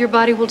cells of your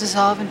body will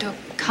dissolve into a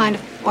kind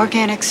of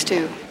organic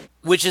stew.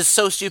 Which is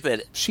so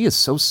stupid. She is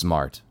so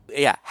smart.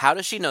 Yeah, how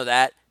does she know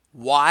that?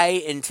 Why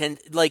intend?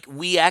 Like,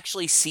 we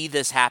actually see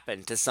this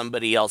happen to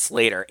somebody else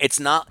later. It's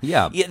not.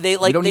 Yeah, they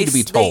we don't need to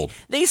be told.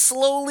 They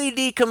slowly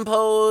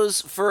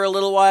decompose for a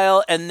little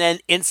while, and then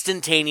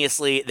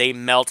instantaneously they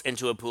melt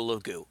into a pool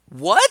of goo.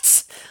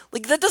 What?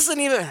 Like, that doesn't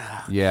even...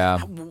 Yeah.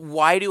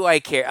 Why do I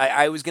care?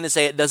 I was going to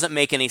say it doesn't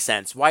make any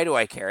sense. Why do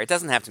I care? It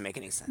doesn't have to make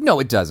any sense. No,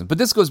 it doesn't. But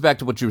this goes back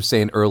to what you were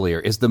saying earlier,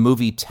 is the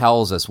movie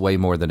tells us way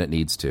more than it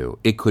needs to.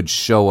 It could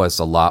show us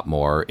a lot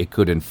more. It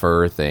could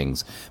infer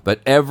things.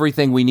 But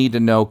everything we need to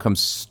know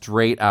comes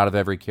straight out of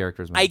every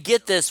character's mouth. I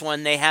get this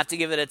one. They have to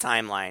give it a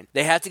timeline.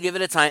 They have to give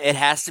it a time. It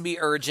has to be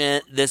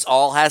urgent. This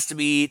all has to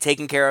be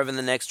taken care of in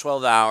the next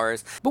 12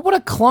 hours. But what a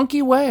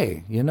clunky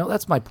way. You know,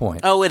 that's my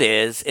point. Oh, it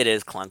is. It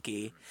is clunky.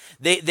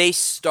 They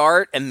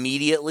start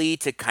immediately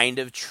to kind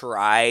of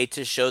try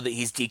to show that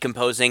he's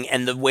decomposing,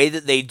 and the way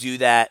that they do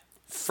that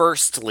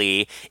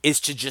firstly is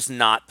to just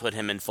not put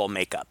him in full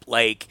makeup,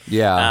 like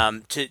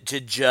to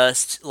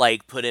just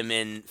like put him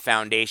in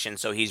foundation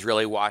so he's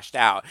really washed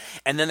out.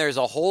 And then there's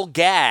a whole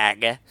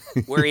gag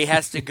where he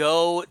has to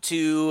go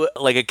to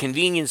like a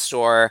convenience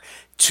store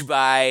to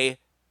buy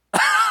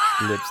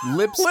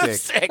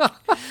lipstick.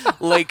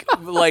 like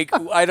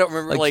I don't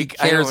remember. Like he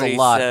cares a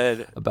lot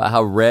about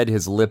how red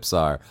his lips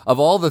are. Of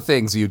all the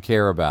things you'd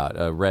care about,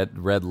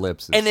 red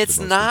lips. And it's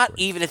not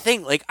even a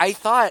thing. Like I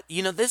thought,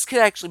 this could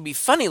actually be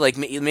funny. Like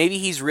maybe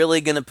he's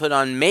really gonna put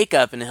on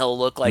makeup and he'll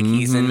look like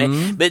he's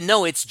in. But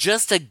no, it's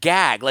just a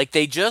gag. Like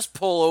they just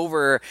pull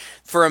over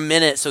for a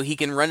minute so he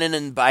can run in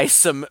and buy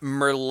some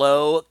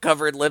Merlot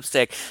covered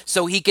lipstick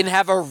so he can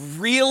have a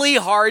really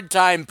hard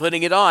time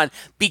putting it on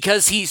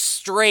because he's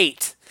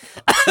straight.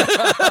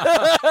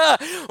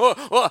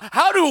 well,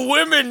 how do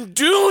women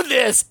do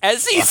this?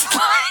 As he's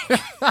like,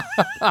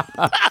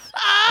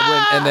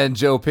 and then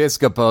Joe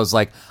Piscopo's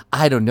like,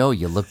 I don't know,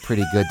 you look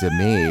pretty good to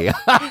me. And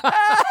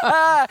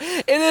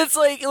it's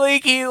like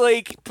he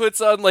like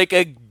puts on like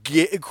a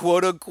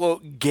quote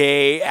unquote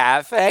gay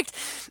affect.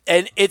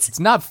 And it's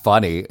not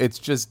funny. It's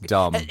just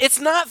dumb.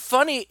 It's not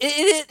funny.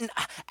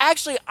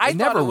 Actually, I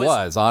thought it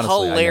was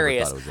honestly,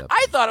 hilarious.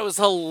 I thought it was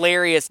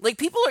hilarious. Like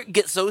people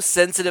get so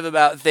sensitive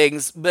about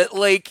things, but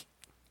like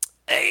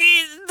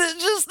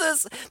just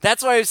this.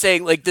 That's why I'm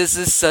saying like this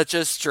is such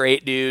a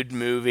straight dude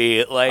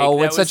movie. Like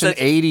it's such an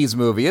 80s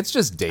movie. It's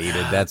just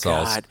dated. That's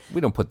all.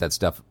 We don't put that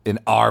stuff in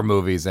our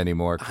movies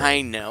anymore.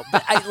 I know,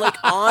 but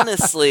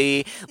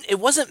honestly, it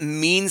wasn't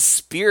mean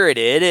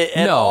spirited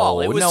at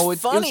all. It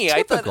was funny.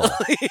 It was typical.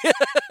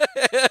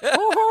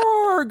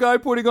 A guy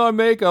putting on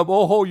makeup.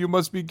 Oh, you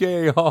must be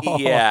gay.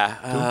 Yeah,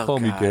 don't call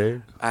me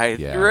gay.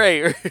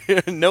 Right.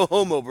 No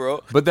homo,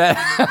 bro. But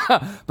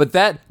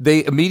that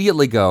they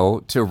immediately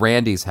go to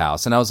Randy's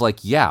house, and I was like,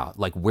 yeah,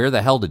 like where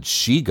the hell did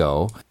she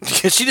go?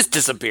 She just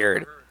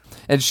disappeared.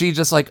 And she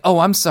just like, oh,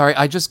 I'm sorry,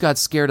 I just got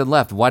scared and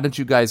left. Why don't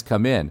you guys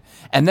come in?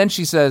 And then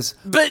she says,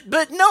 but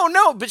but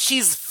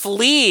she's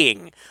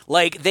fleeing.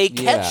 Like they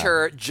catch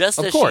her just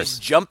as she's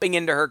jumping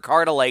into her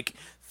car to like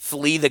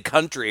flee the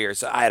country or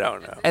so. I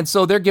don't know. And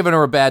so they're giving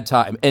her a bad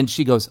time, and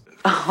she goes,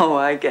 oh,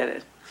 I get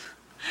it.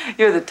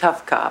 You're the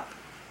tough cop.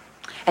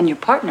 And your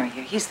partner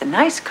here, he's the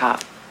nice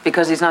cop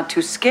because he's not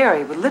too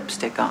scary with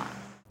lipstick on.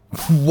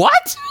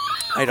 What?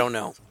 I don't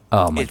know.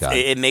 Oh, my God.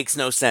 It makes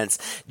no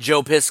sense.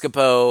 Joe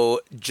Piscopo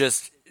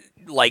just,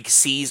 like,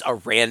 sees a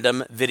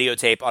random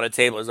videotape on a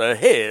table. He's like,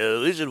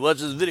 hey, we should watch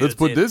this video. Let's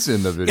put this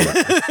in the video.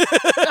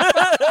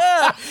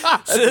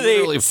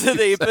 So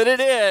they put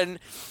it in,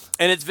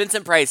 and it's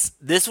Vincent Price.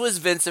 This was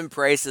Vincent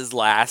Price's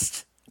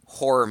last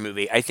horror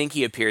movie. I think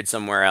he appeared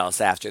somewhere else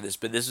after this,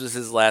 but this was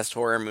his last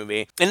horror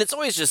movie. And it's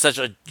always just such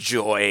a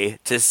joy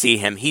to see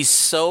him. He's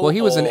so Well,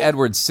 he was old. in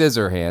Edward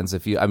Scissorhands, I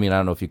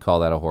don't know if you call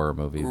that a horror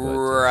movie. But,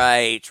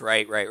 Right.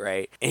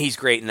 And he's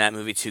great in that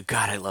movie, too.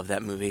 God, I love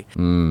that movie.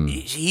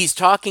 He's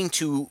talking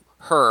to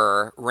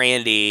her,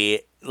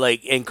 Randy,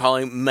 like, and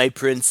calling my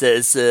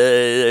princess,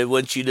 I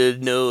want you to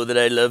know that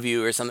I love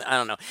you, or something. I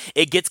don't know.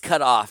 It gets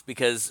cut off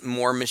because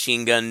more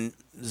machine gun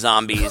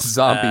zombies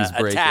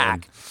break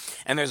attack. in.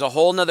 And there's a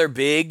whole nother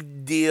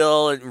big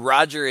deal. And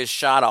Roger is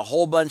shot a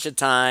whole bunch of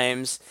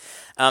times.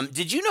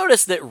 Did you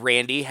notice that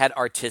Randy had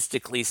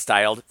artistically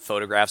styled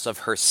photographs of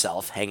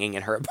herself hanging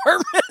in her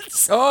apartment?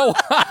 Oh,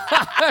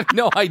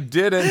 no, I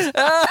didn't.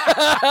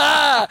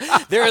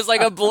 There was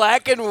like a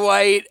black and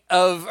white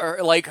of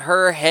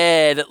her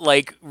head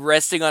like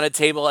resting on a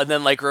table and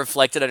then like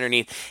reflected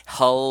underneath.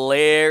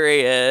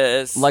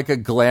 Hilarious. Like a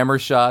Glamour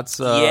Shots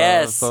photo?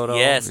 Yes,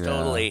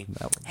 totally.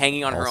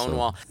 Hanging on her own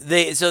wall.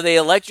 They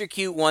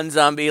electrocute one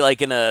zombie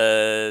like in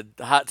a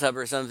hot tub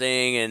or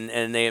something,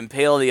 and they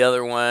impale the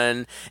other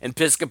one, and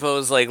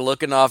Piscopo's like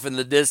looking off in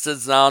the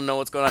distance, and I don't know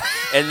what's going on.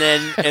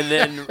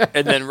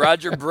 And then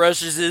Roger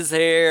brushes his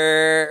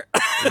hair.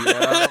 And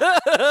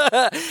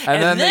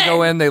then they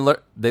go in,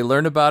 they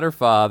learn about her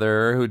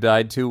father who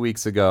died 2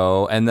 weeks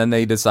ago, and then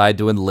they decide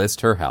to enlist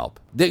her help.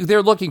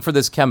 They're looking for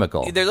this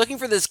chemical. They're looking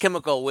for this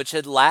chemical, which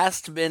had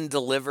last been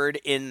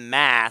delivered in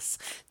mass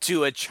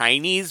to a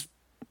Chinese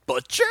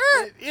butcher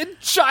in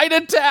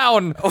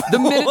Chinatown. The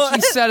minute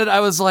she said it, I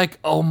was like,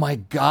 oh my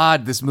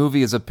God, this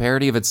movie is a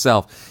parody of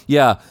itself.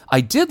 Yeah,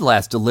 I did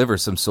last deliver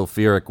some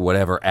sulfuric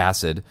whatever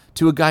acid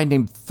to a guy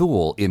named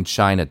Thule in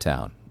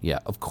Chinatown. Yeah,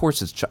 of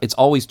course it's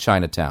always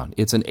Chinatown.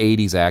 It's an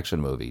 80s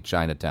action movie.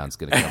 Chinatown's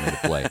going to come into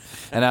play.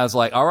 And I was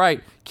like, all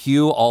right,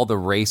 cue all the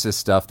racist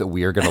stuff that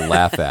we are going to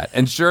laugh at.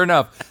 And sure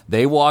enough,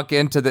 they walk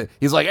into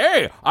he's like,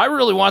 hey, I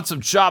really want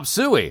some chop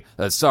suey.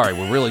 Sorry,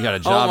 we really got a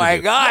job. Oh my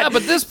God. Yeah,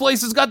 but this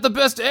place has got the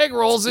best egg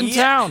rolls in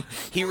town.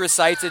 He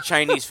recites a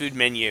Chinese food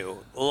menu.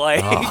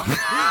 Like,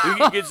 we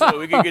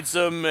can get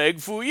some egg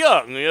foo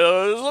young,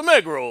 some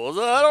egg rolls.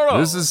 I don't know.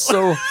 This is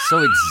so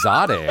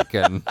exotic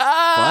and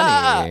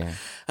funny.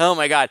 Oh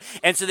my God.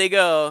 And so they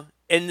go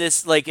in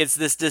this, like, it's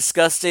this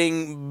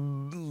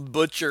disgusting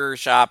butcher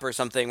shop or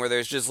something where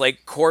there's just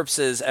like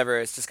corpses ever.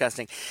 It's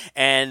disgusting.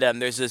 And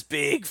there's this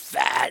big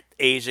fat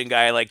Asian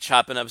guy like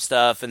chopping up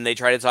stuff, and they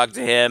try to talk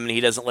to him and he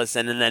doesn't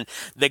listen. And then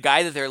the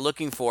guy that they're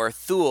looking for,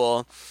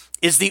 Thule,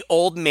 is the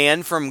old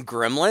man from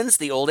Gremlins,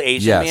 the old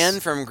Asian man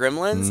from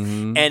Gremlins.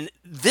 Mm-hmm. And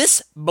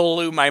this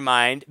blew my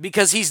mind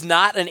because he's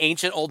not an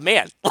ancient old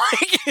man.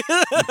 Like,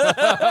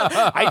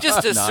 I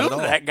just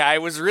assumed that guy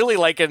was really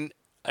like an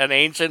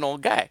ancient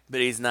old guy,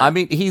 but he's not. I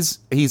mean, he's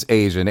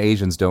Asian.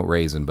 Asians don't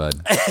raisin, bud.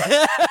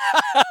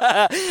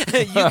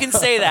 You can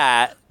say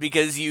that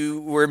because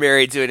you were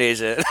married to an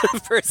Asian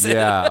person.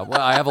 Yeah,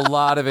 well, I have a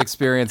lot of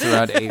experience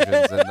around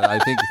Asians, and I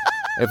think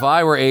if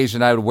I were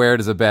Asian, I would wear it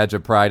as a badge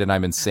of pride, and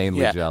I'm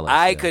insanely jealous.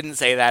 I couldn't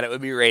say that. It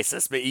would be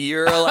racist, but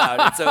you're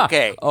allowed. It's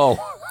okay. Oh,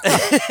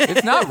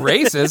 it's not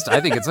racist. I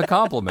think it's a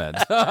compliment.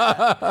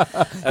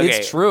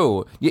 It's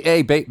true.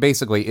 Hey,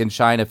 basically, in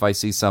China, if I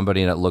see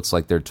somebody and it looks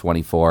like they're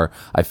 24,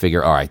 I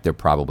figure, all right, they're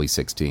probably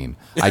 16.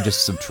 I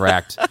just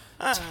subtract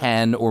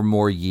 10 or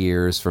more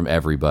years from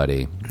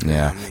everybody.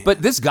 Yeah.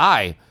 But this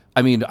guy,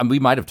 I mean, we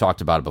might have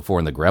talked about it before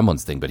in the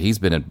Gremlins thing, but he's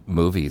been in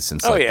movies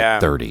since the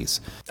 30s.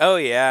 Oh,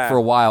 yeah. For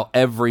a while,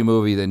 every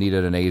movie that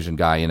needed an Asian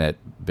guy in it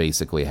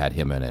basically had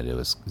him in it.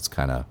 It's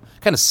kind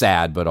of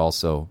sad, but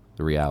also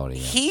the reality.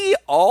 Yeah. He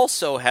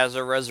also has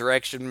a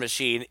resurrection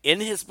machine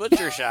in his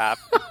butcher shop,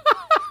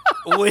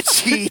 which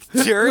he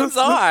turns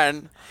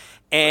on,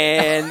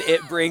 and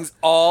it brings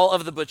all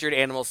of the butchered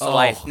animals to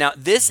life. Now,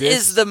 this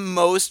is the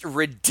most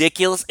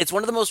ridiculous. It's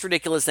one of the most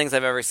ridiculous things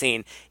I've ever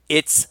seen.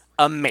 It's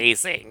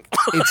amazing.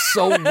 It's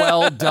so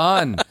well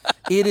done.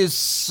 It is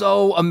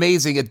so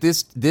amazing at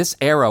this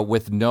era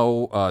with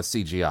no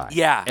CGI.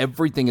 Yeah.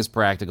 Everything is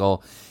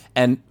practical.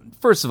 And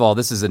first of all,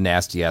 this is a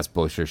nasty-ass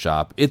butcher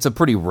shop. It's a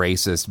pretty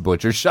racist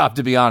butcher shop,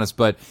 to be honest,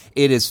 but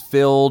it is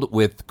filled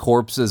with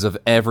corpses of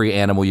every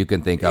animal you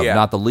can think of,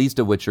 not the least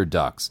of which are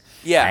ducks.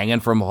 Yeah.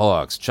 Hanging from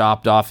hooks,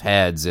 chopped off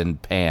heads in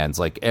pans,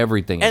 like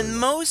everything. And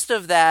most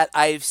of that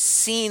I've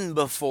seen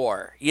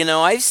before. You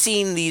know, I've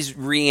seen these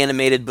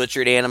reanimated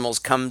butchered animals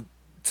come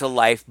to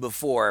life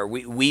before.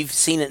 We've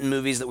seen it in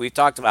movies that we've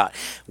talked about.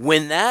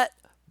 When that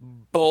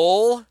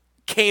bull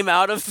came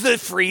out of the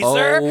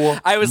freezer,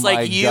 I was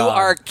like, you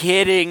are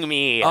kidding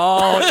me.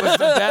 Oh, it was the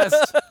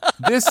best.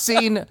 This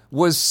scene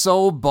was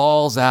so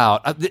balls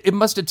out. It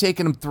must have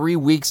taken him 3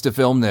 weeks to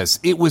film this.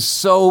 It was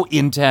so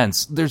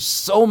intense. There's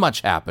so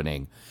much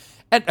happening.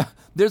 And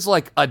there's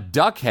like a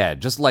duck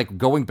head just like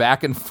going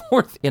back and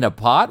forth in a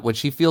pot, which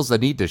he feels the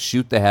need to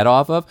shoot the head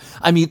off of.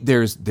 I mean,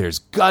 there's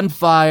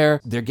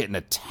gunfire. They're getting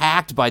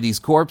attacked by these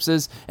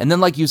corpses. And then,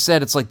 like you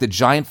said, it's like the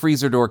giant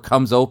freezer door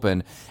comes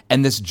open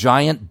and this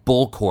giant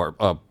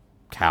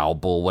cow,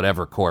 bull,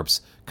 whatever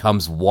corpse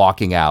comes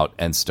walking out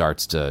and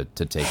starts to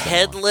take them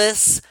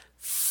headless,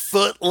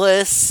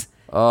 footless,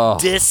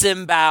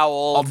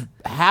 disemboweled.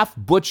 A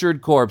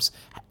half-butchered corpse,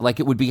 like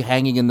it would be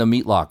hanging in the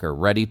meat locker,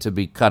 ready to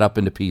be cut up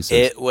into pieces.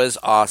 It was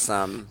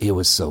awesome. It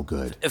was so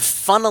good.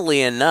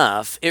 Funnily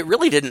enough, it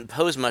really didn't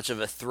pose much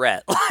of a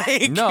threat.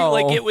 No.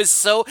 Like it was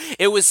so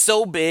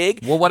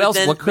big. Well, what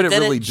else? What could it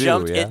really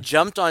do? It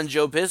jumped on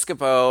Joe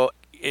Piscopo.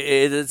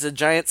 It's a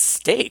giant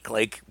steak.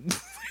 Like,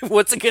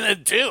 what's it gonna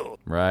do?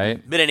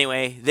 Right. But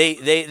anyway,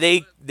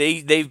 they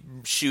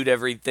shoot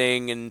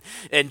everything,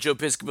 and Joe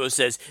Piscopo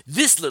says,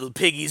 "This little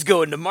piggy's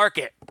going to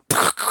market."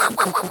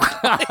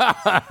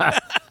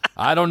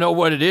 I don't know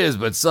what it is,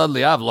 but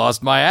suddenly I've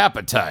lost my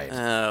appetite.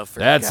 Oh,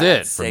 That's God's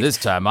it. sake. From this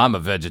time, I'm a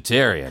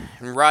vegetarian.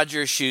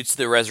 Roger shoots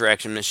the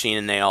resurrection machine,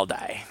 and they all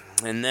die.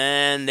 And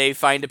then they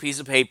find a piece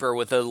of paper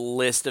with a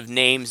list of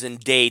names and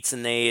dates,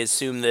 and they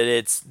assume that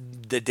it's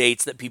the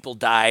dates that people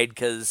died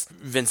because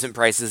Vincent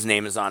Price's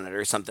name is on it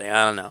or something.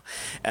 I don't know.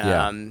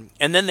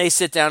 And then they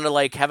sit down to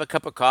like have a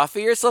cup of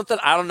coffee or something.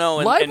 I don't know.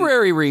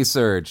 Library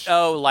research.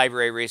 Oh,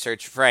 library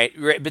research. Right.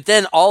 But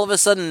then all of a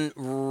sudden,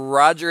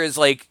 Roger is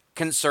like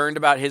concerned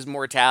about his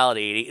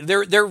mortality.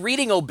 They're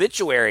reading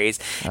obituaries,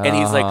 and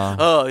he's like,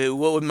 "Oh,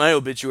 what would my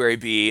obituary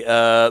be?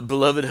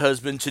 Beloved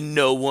husband to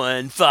no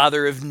one,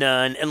 father of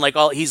none," and like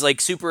he's like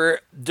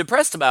super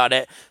depressed about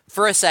it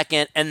for a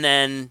second, and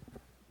then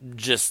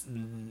just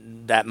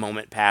that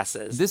moment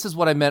passes. This is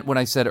what I meant when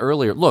I said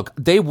earlier. Look,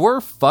 they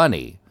were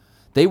funny.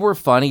 They were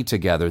funny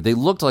together. They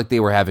looked like they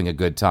were having a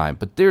good time,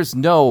 but there's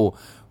no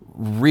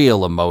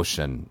real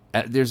emotion.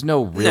 There's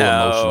no real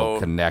emotional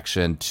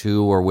connection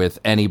to or with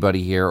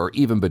anybody here, or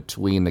even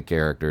between the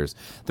characters.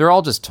 They're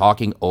all just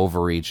talking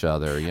over each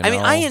other. You know? I mean,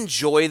 I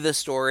enjoy the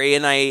story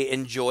and I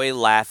enjoy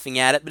laughing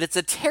at it, but it's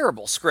a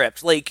terrible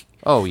script. Like,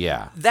 oh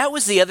yeah, that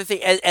was the other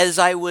thing. As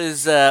I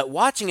was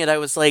watching it, I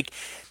was like,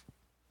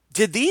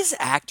 did these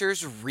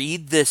actors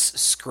read this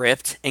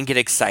script and get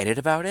excited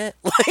about it?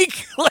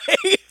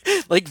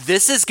 Like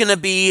this is gonna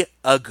be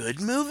a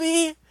good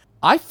movie?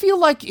 I feel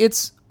like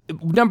it's.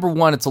 Number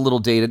one, it's a little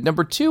dated.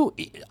 Number two,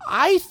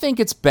 I think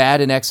it's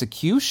bad in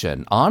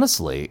execution,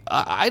 honestly.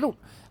 I don't...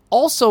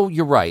 Also,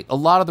 you're right. A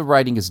lot of the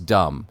writing is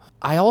dumb.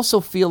 I also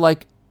feel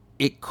like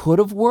it could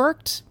have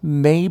worked,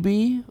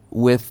 maybe,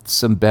 with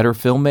some better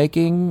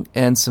filmmaking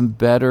and some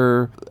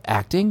better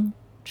acting.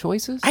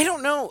 choices? I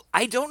don't know.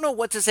 I don't know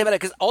what to say about it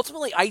because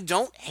ultimately I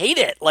don't hate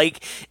it.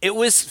 Like, it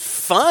was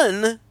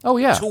fun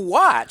to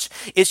watch.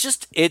 It's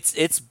just,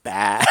 it's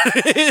bad.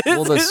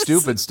 Well, the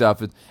stupid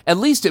stuff, at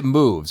least it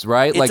moves,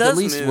 right? It like, does at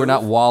least move. we're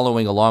not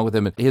wallowing along with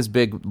him. His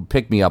big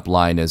pick-me-up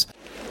line is,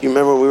 You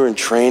remember when we were in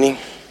training?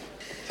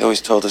 They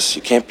always told us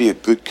you can't be a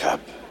good cop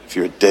if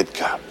you're a dead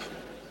cop.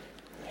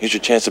 Here's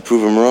your chance to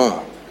prove them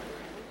wrong.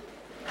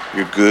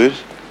 You're good,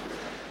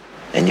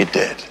 and you're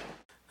dead.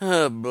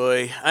 Oh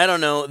boy, I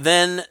don't know.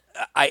 Then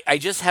I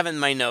just have in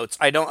my notes.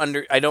 I don't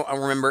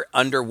remember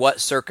under what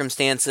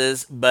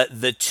circumstances,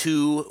 but the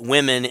two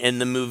women in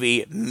the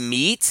movie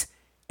meet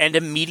and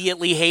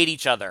immediately hate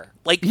each other.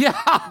 Like, yeah,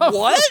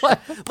 what?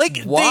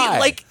 Like,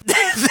 why?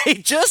 They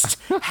just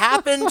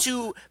happen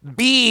to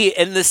be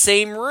in the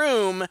same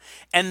room,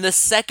 and the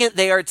second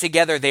they are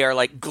together, they are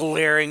like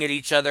glaring at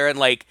each other and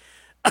like.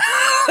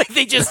 Like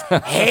they just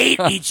hate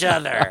each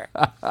other.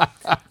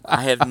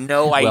 I have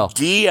no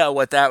idea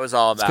what that was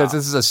all about. Because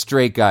this is a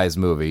straight guy's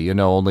movie. You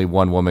know, only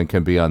one woman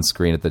can be on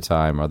screen at the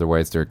time.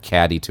 Otherwise, they're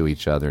catty to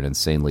each other and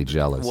insanely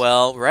jealous.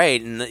 Well,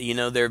 right. And, you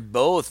know, they're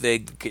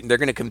going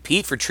to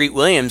compete for Treat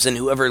Williams, and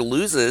whoever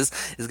loses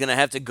is going to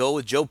have to go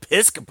with Joe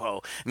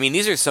Piscopo. I mean,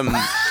 these are some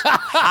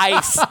high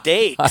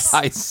stakes.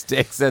 High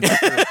stakes, that's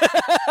true.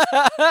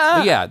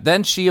 But yeah,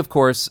 then she, of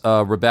course,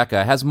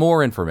 Rebecca, has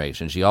more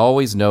information. She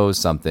always knows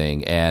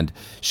something, and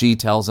she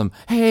tells him,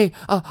 hey,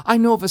 I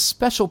know of a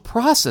special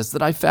process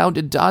that I found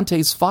in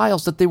Dante's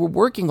files that they were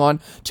working on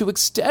to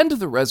extend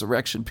the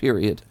resurrection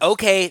period.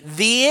 Okay,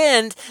 the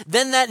end.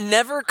 Then that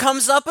never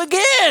comes up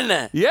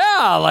again.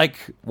 Yeah, like,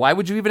 why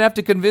would you even have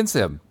to convince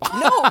him?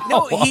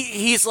 No,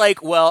 he's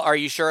like, well, are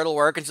you sure it'll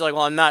work? And she's like,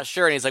 well, I'm not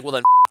sure. And he's like, well,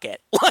 then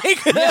it. Like,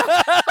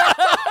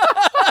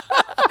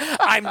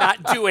 I'm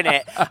not doing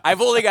it.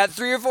 I've only got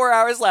 3 or 4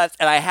 hours left,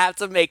 and I have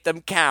to make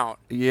them count.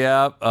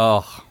 Yeah,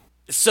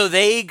 So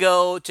they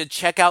go to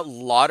check out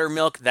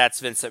Laudermilk. That's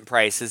Vincent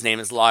Price. His name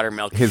is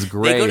Laudermilk. His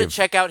grave. They go to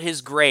check out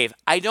his grave.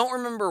 I don't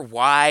remember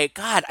why.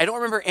 God, I don't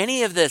remember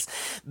any of this.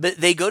 But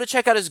they go to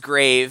check out his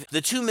grave.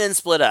 The two men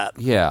split up.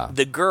 Yeah.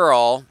 The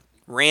girl,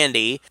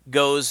 Randy,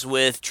 goes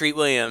with Treat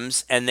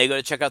Williams, and they go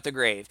to check out the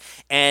grave.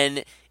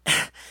 And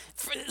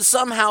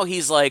somehow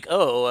he's like,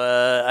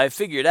 I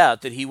figured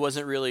out that he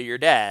wasn't really your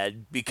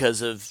dad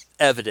because of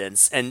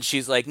evidence. And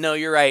she's like, no,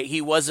 you're right. He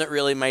wasn't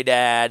really my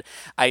dad.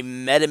 I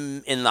met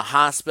him in the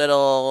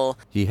hospital.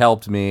 He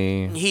helped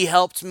me.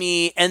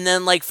 And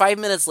then like 5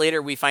 minutes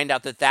later, we find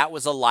out that that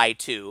was a lie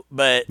too.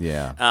 But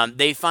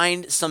they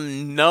find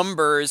some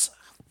numbers.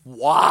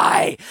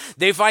 Why?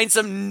 They find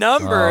some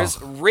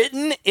numbers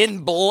written in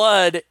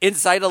blood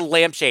inside a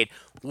lampshade.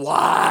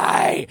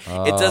 Why?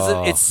 It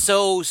doesn't. It's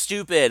so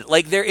stupid.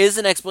 Like, there is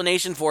an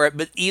explanation for it,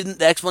 but even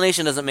the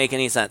explanation doesn't make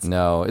any sense.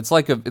 No, it's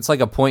like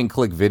a point and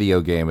click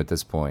video game at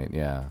this point.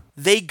 Yeah.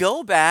 They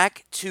go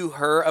back to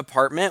her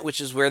apartment,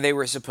 which is where they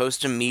were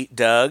supposed to meet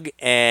Doug,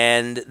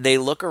 and they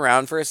look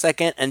around for a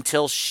second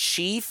until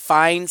she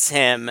finds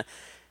him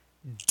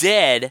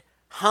dead,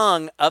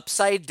 hung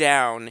upside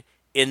down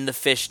in the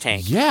fish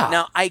tank. Yeah.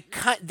 Now,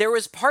 there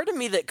was part of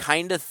me that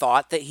kind of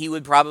thought that he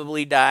would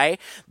probably die,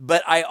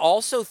 but I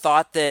also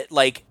thought that,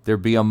 like,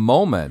 there'd be a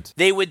moment.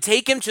 They would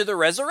take him to the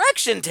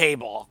resurrection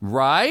table.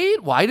 Right?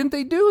 Why didn't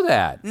they do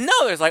that? No,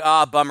 there's like,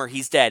 bummer,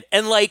 he's dead.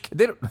 And, like...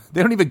 They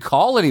don't even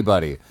call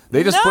anybody.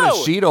 They just put a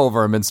sheet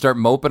over him and start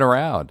moping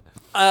around.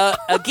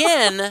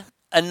 Again,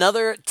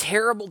 another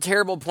terrible,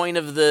 terrible point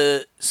of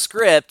the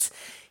script...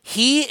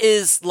 He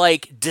is,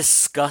 like,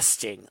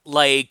 disgusting,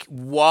 like,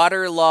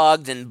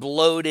 waterlogged and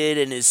bloated,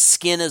 and his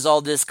skin is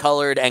all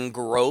discolored and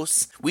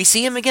gross. We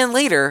see him again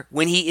later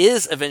when he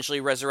is eventually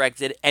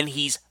resurrected, and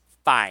he's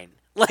fine.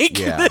 Like,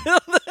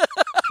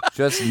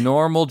 just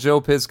normal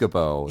Joe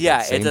Piscopo.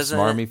 Yeah, same it doesn't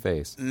smarmy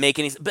face. Make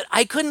any. But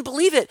I couldn't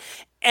believe it.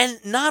 And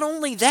not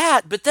only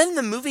that, but then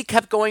the movie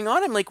kept going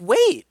on. I'm like,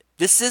 wait.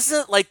 This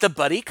isn't like the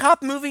buddy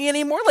cop movie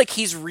anymore? Like,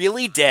 he's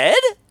really dead?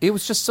 It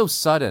was just so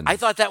sudden. I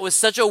thought that was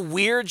such a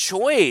weird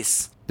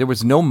choice. There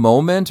was no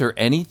moment or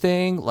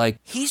anything. Like,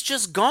 he's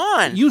just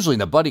gone. Usually in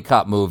the buddy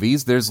cop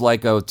movies, there's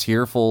like a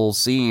tearful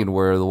scene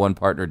where the one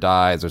partner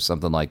dies or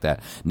something like that.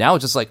 Now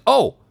it's just like,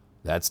 oh,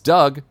 that's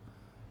Doug.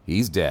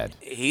 He's dead.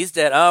 He's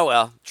dead. Oh,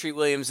 well. Treat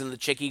Williams and the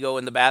chickie go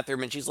in the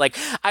bathroom, and she's like,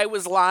 I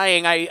was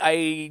lying.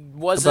 I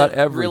wasn't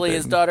really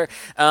his daughter.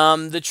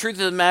 The truth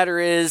of the matter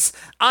is,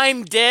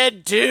 I'm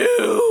dead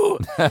too.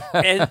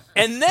 and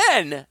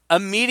then,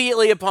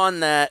 immediately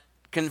upon that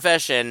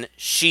confession,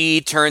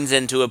 she turns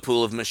into a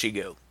pool of mushy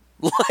goo.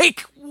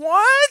 Like,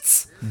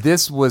 what?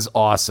 This was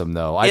awesome,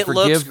 though. I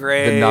forgive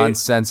the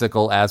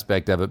nonsensical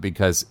aspect of it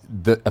because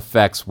the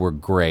effects were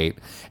great.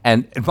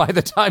 And by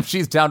the time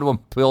she's down to a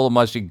pool of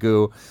mushy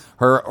goo,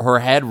 her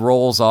head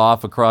rolls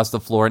off across the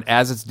floor, and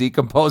as it's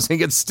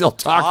decomposing, it's still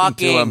talking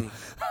to him.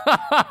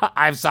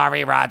 I'm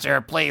sorry, Roger.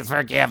 Please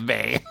forgive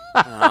me.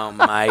 Oh,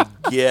 my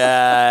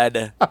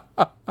God.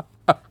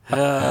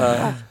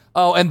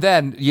 Oh, and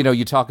then,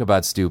 you talk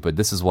about stupid.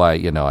 This is why,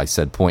 I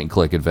said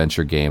point-and-click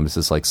adventure games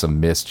is like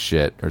some missed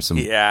shit or some...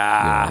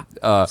 Yeah.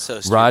 So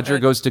stupid. Roger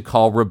goes to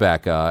call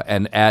Rebecca,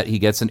 and he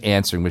gets an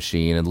answering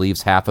machine and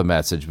leaves half a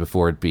message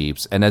before it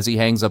beeps. And as he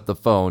hangs up the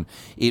phone,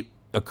 it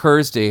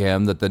occurs to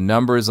him that the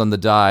numbers on the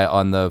die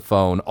on the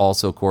phone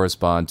also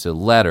correspond to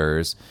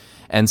letters.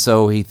 And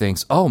so he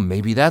thinks, oh,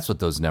 maybe that's what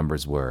those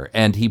numbers were.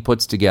 And he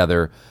puts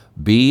together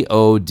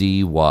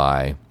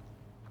BODY,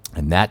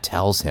 and that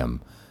tells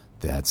him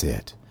that's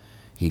it.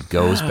 He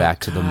goes back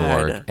to the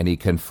morgue, and he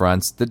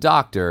confronts the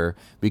doctor,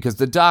 because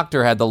the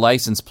doctor had the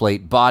license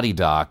plate Body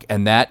Doc,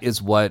 and that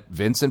is what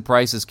Vincent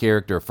Price's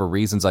character, for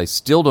reasons I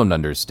still don't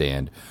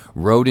understand,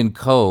 wrote in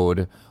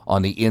code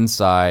on the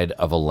inside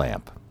of a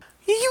lamp.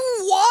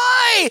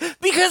 Why?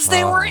 Because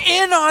they were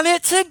in on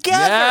it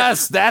together.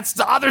 Yes, that's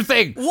the other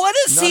thing. What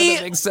is None of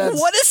it makes sense.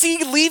 What is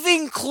he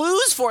leaving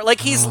clues for?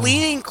 Like, he's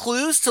leading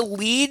clues to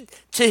lead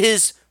to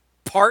his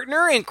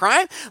partner in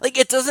crime? Like,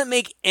 it doesn't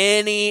make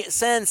any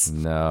sense.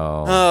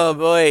 No. Oh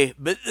boy.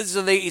 But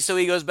so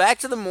he goes back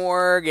to the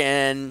morgue,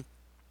 and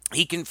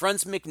he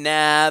confronts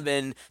McNabb,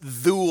 and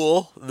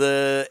Thule,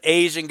 the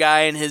Asian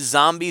guy, and his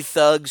zombie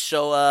thugs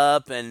show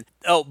up. And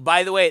oh,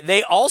 by the way,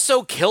 they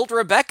also killed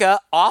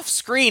Rebecca off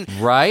screen.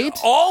 Right?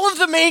 All of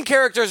the main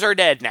characters are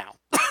dead now.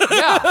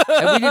 Yeah,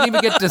 and we didn't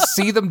even get to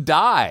see them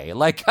die.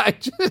 Like,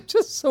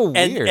 just so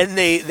weird. And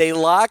they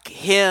lock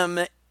him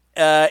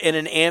in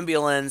an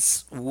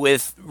ambulance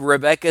with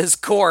Rebecca's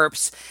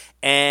corpse,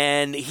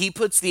 and he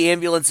puts the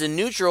ambulance in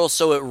neutral,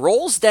 so it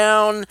rolls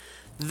down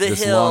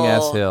this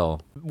long-ass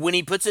hill. When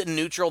he puts it in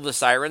neutral, the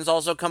sirens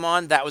also come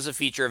on. That was a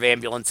feature of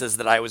ambulances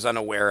that I was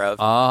unaware of.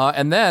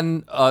 And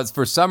then,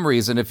 for some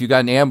reason, if you got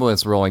an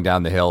ambulance rolling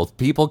down the hill,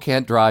 people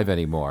can't drive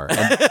anymore.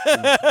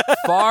 And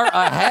far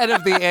ahead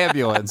of the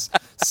ambulance,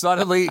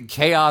 suddenly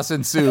chaos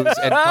ensues,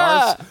 and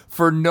cars,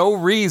 for no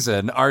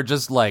reason, are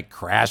just like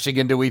crashing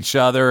into each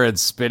other and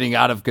spinning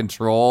out of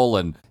control.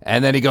 And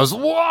then he goes,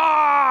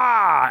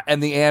 "Wah!"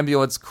 And the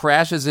ambulance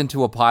crashes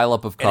into a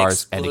pileup of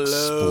cars and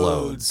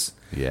explodes.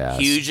 Yeah,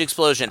 huge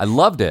explosion. I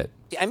loved it.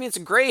 I mean, it's a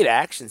great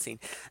action scene.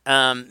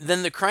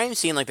 Then the crime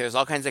scene, like, there's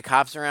all kinds of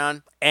cops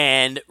around,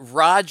 and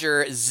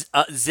Roger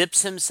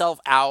zips himself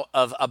out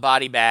of a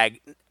body bag,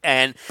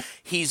 and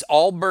he's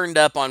all burned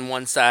up on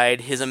one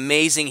side. His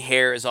amazing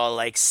hair is all,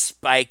 like,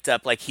 spiked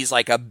up, like he's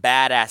like a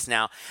badass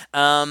now.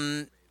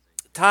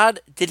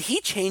 Todd, did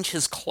he change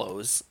his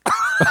clothes?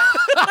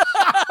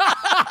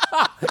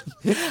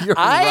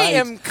 I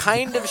am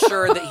kind of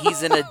sure that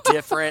he's in a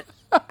different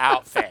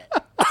outfit.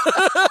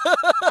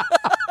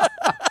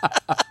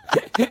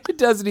 It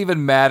doesn't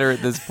even matter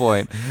at this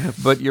point,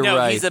 but you're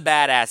right. No, he's a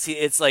badass.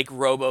 It's like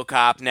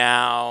RoboCop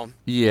now.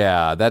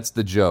 Yeah, that's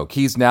the joke.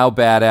 He's now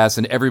badass,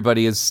 and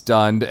everybody is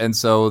stunned, and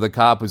so the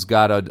cop who's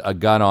got a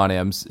gun on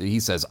him, he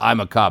says, "I'm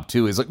a cop,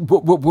 too." He's like,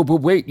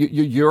 wait,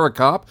 you're a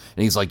cop?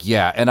 And he's like,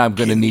 "Yeah, and I'm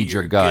going to need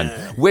your gun,"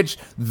 which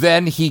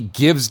then he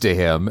gives to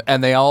him,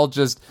 and they all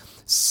just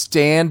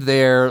stand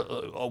there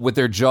with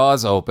their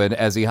jaws open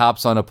as he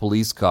hops on a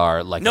police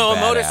car like a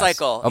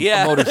motorcycle.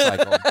 A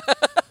motorcycle.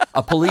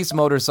 A police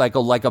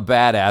motorcycle like a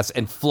badass,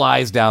 and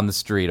flies down the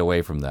street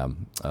away from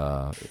them.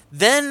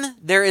 Then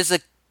there is a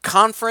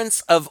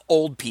conference of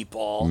old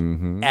people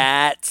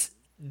at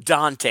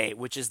Dante,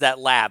 which is that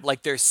lab.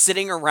 Like, they're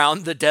sitting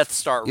around the Death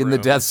Star room. In the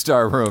Death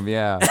Star room,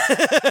 yeah.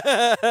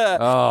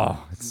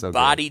 Oh, it's so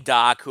Body good.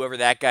 Doc, whoever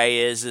that guy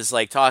is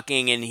like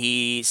talking, and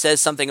he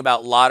says something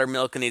about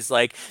Laudermilk, and he's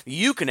like,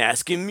 "You can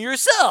ask him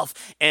yourself."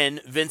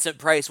 And Vincent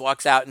Price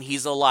walks out, and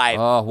he's alive.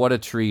 Oh, what a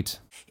treat.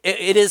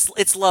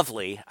 It's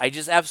lovely. I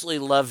just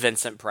absolutely love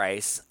Vincent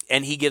Price.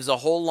 And he gives a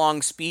whole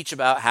long speech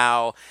about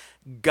how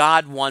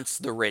God wants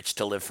the rich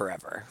to live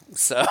forever.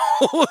 So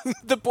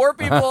the poor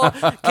people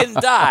can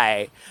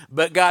die,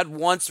 but God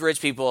wants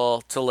rich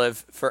people to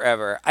live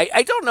forever.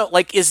 I don't know.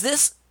 Like,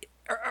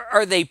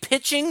 are they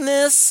pitching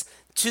this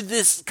to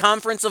this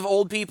conference of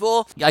old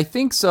people? I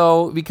think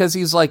so, because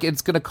he's like,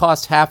 it's going to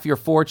cost half your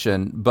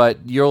fortune, but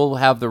you'll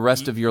have the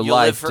rest of your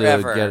life to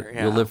get.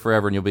 You'll live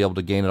forever, and you'll be able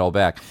to gain it all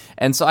back.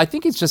 And so I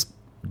think it's just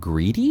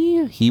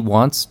greedy. He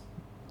wants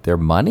their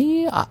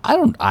money. I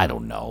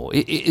don't know.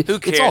 Who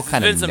cares? It's all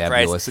kind of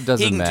nebulous. It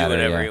doesn't matter. He can do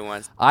whatever he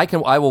wants.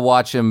 I will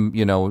watch him.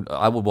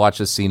 I would watch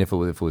this scene if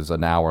it was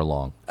an hour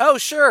long. Oh,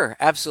 sure,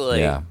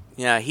 absolutely.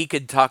 Yeah, he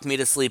could talk me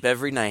to sleep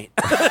every night.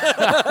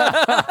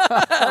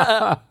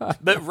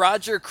 But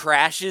Roger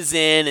crashes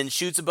in and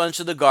shoots a bunch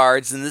of the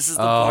guards, and this is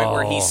the point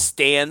where he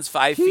stands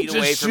 5 feet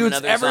away from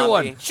another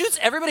everyone. zombie. Shoots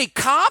everybody.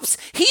 Cops?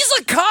 He's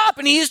a cop,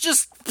 and he's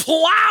just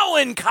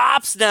plowing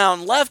cops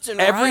down left and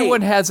right.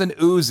 Everyone has an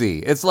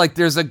Uzi. It's like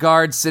there's a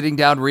guard sitting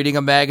down reading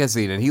a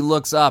magazine, and he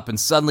looks up, and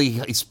suddenly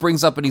he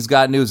springs up and he's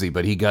got an Uzi,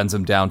 but he guns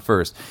him down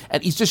first.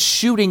 And he's just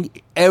shooting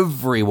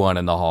everyone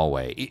in the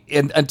hallway.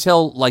 And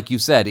until, like you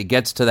said, it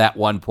gets to that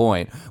one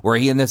point where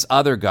he and this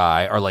other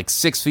guy are like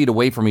 6 feet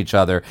away from each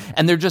other,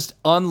 and they're just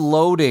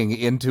unloading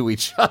into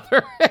each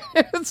other.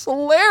 It's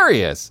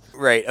hilarious.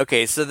 Right.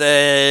 Okay. So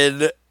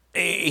then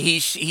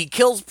he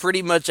kills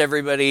pretty much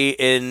everybody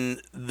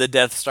in the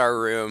Death Star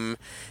room,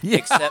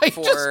 except he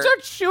for just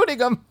starts shooting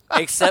them.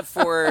 except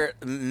for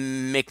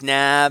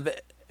McNabb,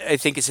 I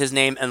think is his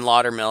name, and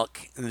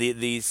Laudermilk.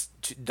 These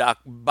two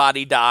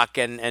Body Doc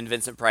and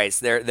Vincent Price.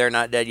 They're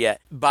not dead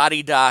yet.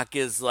 Body Doc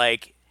is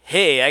like,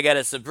 hey, I got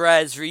a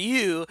surprise for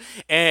you,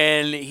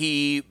 and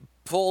he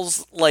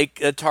pulls like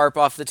a tarp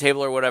off the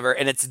table or whatever,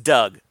 and it's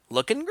Doug.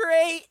 Looking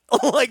great,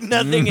 like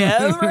nothing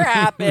ever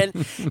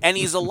happened, and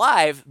he's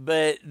alive.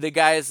 But the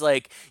guy's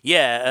like,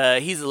 "Yeah,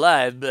 he's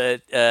alive,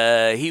 but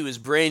he was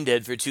brain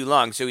dead for too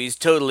long, so he's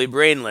totally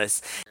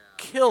brainless.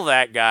 Kill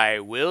that guy,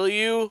 will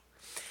you?"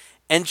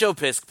 And Joe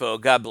Piscopo,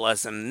 God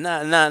bless him,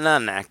 not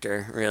an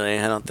actor, really.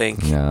 I don't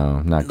think.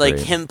 No, not like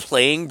great. him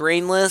playing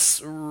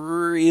brainless.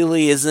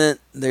 Really isn't.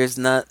 There's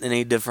not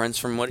any difference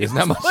from what he was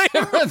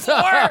playing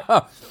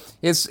before.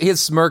 His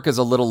smirk is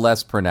a little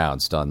less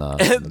pronounced on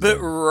the. But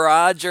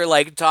Roger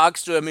like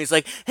talks to him. He's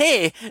like,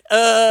 "Hey,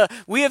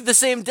 we have the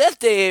same death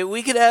day.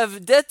 We could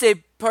have death day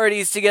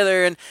parties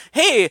together. And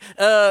hey,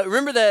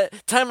 remember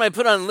that time I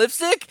put on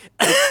lipstick?"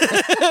 He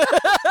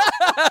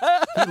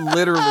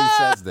literally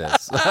says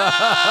this.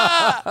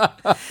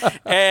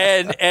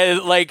 and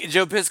like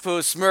Joe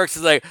Piscopo smirks.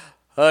 Is like,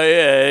 "Oh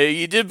yeah,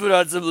 you did put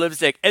on some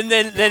lipstick." And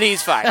then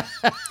he's fine,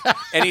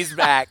 and he's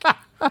back.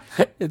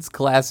 It's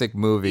classic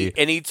movie.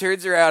 And he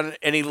turns around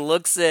and he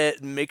looks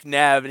at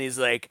McNabb and he's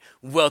like,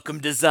 "Welcome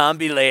to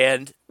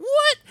Zombieland."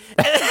 What?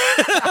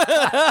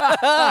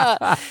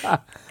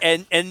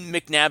 and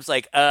McNabb's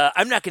like,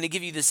 "I'm not going to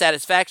give you the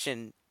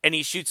satisfaction." And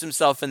he shoots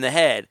himself in the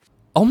head.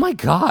 Oh my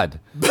God.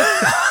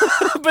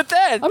 But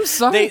then I'm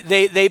sorry.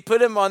 They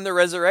put him on the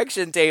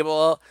resurrection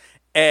table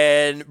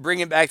and bring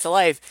him back to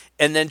life.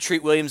 And then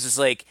Treat Williams is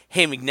like,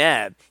 "Hey,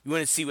 McNabb, you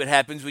want to see what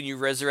happens when you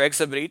resurrect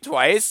somebody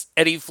twice?"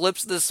 And he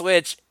flips the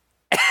switch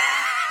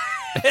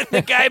and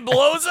the guy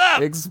blows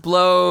up.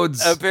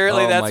 Explodes.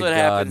 Apparently Oh that's my what God.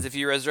 happens if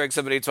you resurrect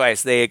somebody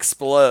twice. They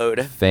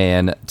explode.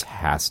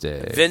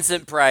 Fantastic.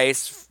 Vincent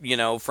Price,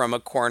 from a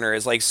corner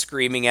is like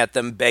screaming at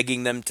them,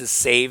 begging them to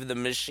save the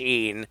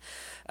machine.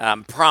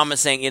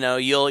 Promising,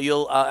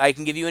 I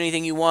can give you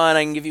anything you want.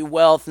 I can give you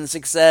wealth and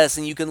success,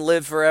 and you can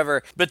live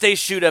forever. But they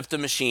shoot up the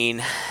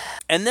machine,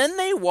 and then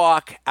they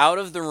walk out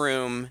of the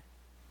room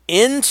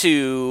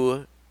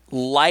into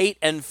light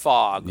and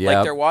fog. Yep.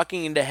 Like they're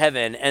walking into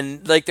heaven,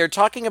 and like they're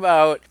talking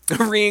about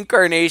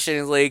reincarnation.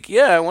 It's like,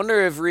 yeah, I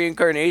wonder if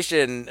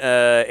reincarnation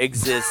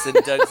exists.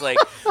 And Doug's like,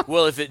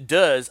 well, if it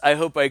does, I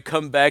hope I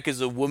come back as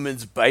a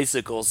woman's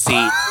bicycle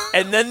seat.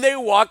 And then they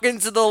walk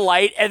into the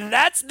light, and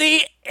that's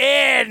the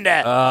end.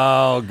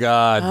 Oh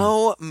God.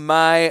 Oh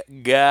my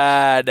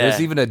God.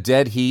 There's even a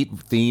Dead Heat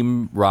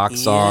theme rock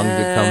song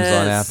that comes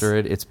on after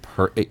it.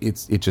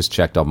 It just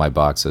checked all my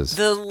boxes.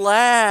 The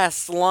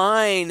last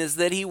line is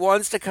that he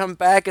wants to come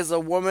back as a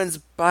woman's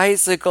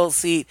bicycle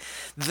seat.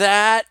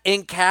 That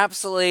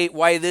encapsulates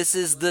why this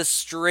is the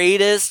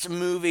straightest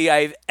movie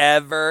I've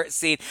ever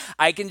seen.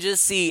 I can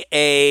just see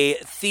a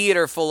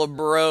theater full of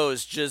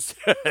bros just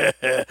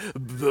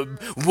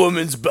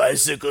woman's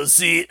bicycle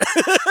seat.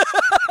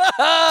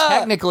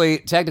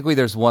 Technically,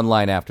 there's one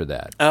line after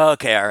that.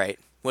 Okay, all right.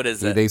 What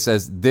is it? They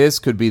says this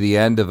could be the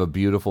end of a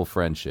beautiful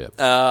friendship.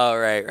 Oh,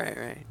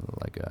 right.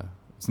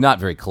 It's not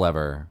very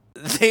clever.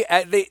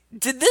 They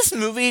did this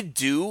movie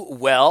do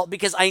well?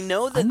 Because I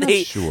know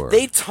that sure.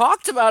 they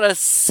talked about a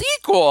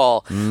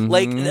sequel. Mm-hmm.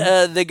 Like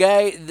the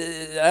guy,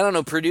 I don't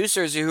know,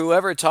 producers or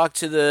whoever talked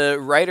to the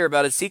writer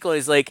about a sequel.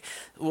 He's like,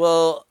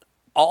 well,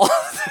 all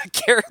the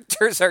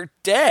characters are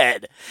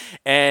dead.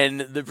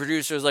 And the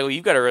producer was like, well,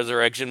 you've got a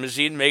resurrection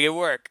machine, make it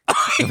work.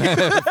 Figure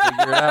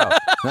it out.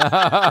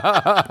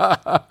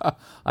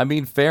 I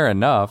mean, fair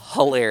enough.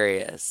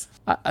 Hilarious.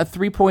 A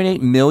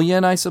 3.8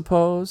 million, I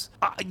suppose.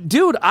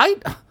 Dude, I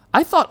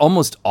thought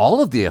almost all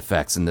of the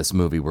effects in this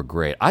movie were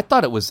great. I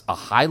thought it was a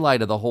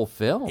highlight of the whole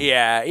film.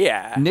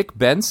 Yeah. Nick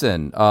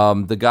Benson,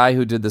 the guy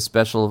who did the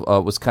special,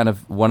 was kind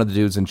of one of the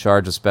dudes in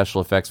charge of special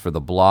effects for The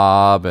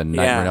Blob and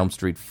Nightmare on Elm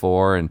Street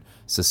 4 and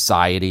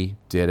Society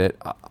did it.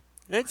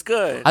 It's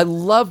good. I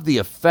love the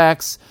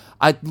effects.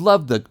 I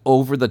love the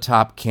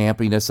over-the-top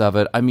campiness of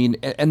it. I mean,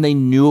 and they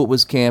knew it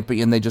was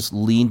campy, and they just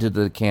leaned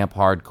into the camp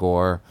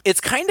hardcore. It's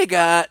kind of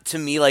got, to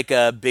me, like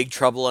a Big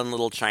Trouble in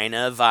Little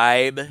China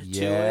vibe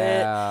to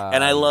it.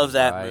 And I love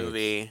that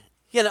movie.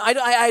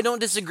 I don't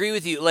disagree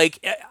with you.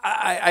 Like,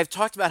 I've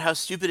talked about how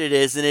stupid it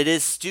is, and it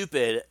is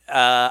stupid.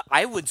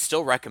 I would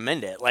still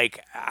recommend it.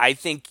 Like, I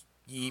think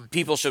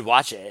people should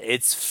watch it.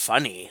 It's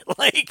funny.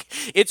 Like,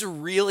 it's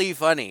really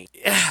funny.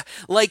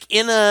 Like,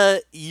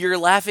 you're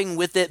laughing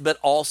with it, but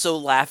also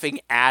laughing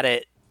at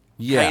it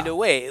kind of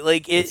way.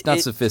 Like, it's not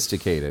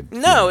sophisticated.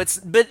 No,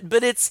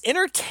 but it's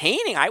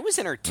entertaining. I was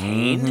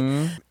entertained.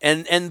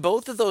 Mm-hmm. And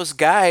both of those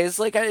guys,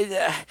 like,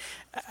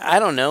 I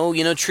don't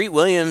know, Treat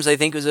Williams, I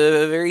think, was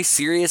a very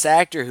serious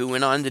actor who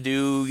went on to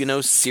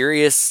do,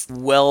 serious,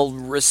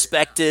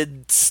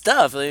 well-respected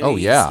stuff. I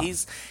mean,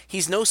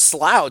 He's no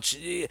slouch.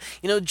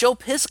 Joe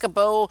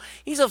Piscopo,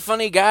 he's a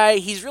funny guy.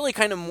 He's really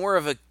kind of more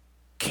of a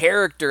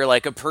character,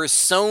 like a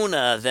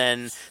persona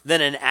than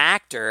an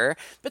actor,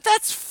 but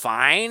that's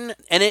fine.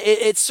 And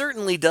it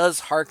certainly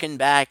does harken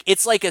back.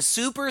 It's like a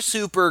super,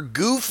 super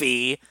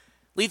goofy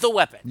Lethal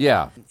Weapon.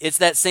 Yeah. It's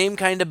that same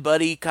kind of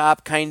buddy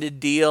cop kind of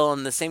deal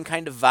and the same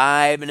kind of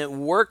vibe, and it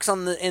works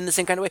in the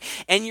same kind of way.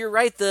 And you're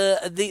right,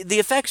 the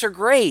effects are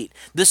great.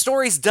 The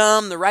story's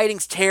dumb, the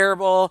writing's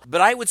terrible,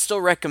 but I would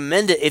still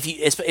recommend it.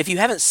 If you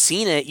haven't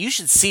seen it, you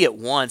should see it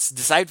once.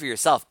 Decide for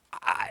yourself.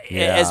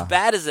 As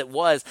bad as it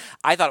was,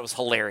 I thought it was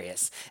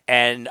hilarious,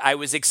 and I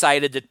was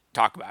excited to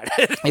talk about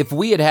it. If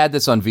we had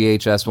this on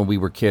VHS when we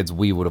were kids,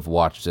 we would have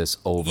watched this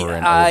over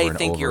and over I and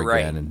think over you're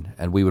again, right.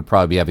 and we would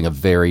probably be having a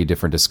very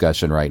different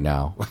discussion right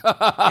now.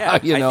 I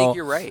think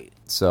you're right.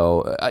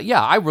 So,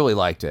 I really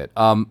liked it.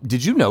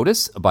 Did you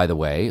notice, by the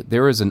way,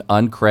 there is an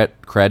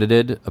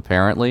uncredited,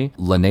 apparently,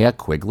 Linnea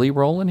Quigley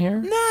role in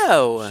here?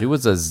 No. She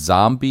was a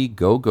zombie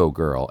go-go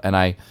girl, and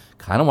I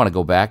kind of want to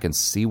go back and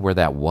see where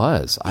that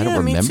was. I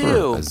don't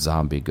remember a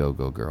zombie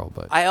go-go girl,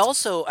 but I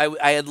also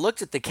I had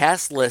looked at the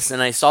cast list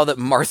and I saw that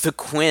Martha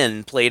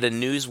Quinn played a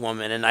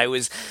newswoman, and I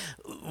was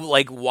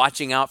like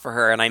watching out for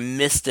her, and I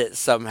missed it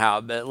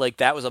somehow. But like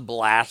that was a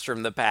blast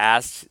from the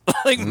past,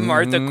 like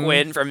Martha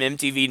Quinn from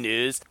MTV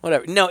News,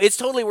 whatever. No, it's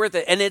totally worth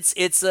it, and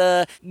it's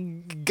a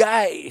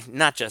guy,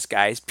 not just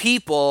guys,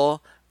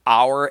 people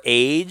our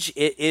age.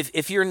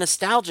 If you're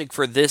nostalgic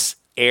for this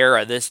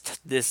era, this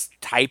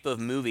type of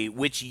movie,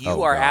 which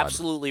you are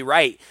absolutely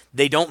right,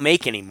 they don't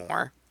make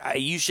anymore.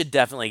 You should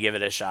definitely give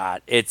it a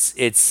shot. It's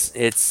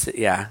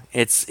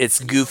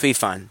goofy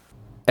fun.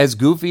 As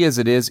goofy as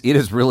it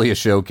is really a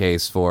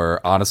showcase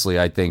for, honestly,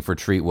 I think, for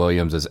Treat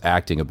Williams'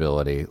 acting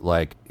ability.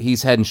 Like,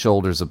 he's head and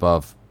shoulders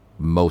above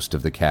most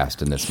of the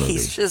cast in this movie.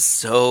 He's just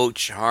so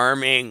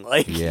charming.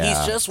 Like,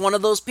 he's just one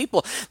of those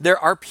people. There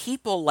are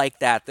people like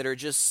that are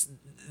just,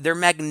 they're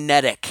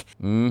magnetic.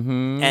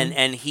 Mm-hmm.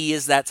 And he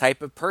is that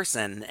type of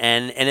person.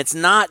 And it's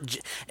not,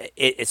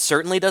 it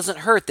certainly doesn't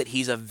hurt that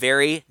he's a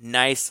very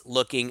nice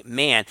looking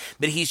man,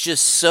 but he's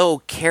just so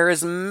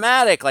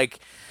charismatic. Like,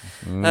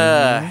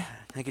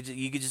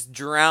 you could just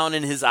drown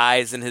in his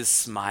eyes and his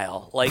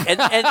smile, like, and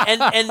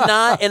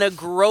not in a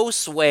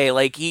gross way.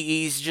 Like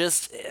he's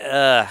just,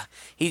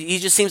 he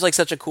just seems like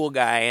such a cool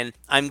guy, and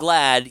I'm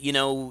glad,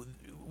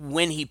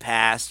 when he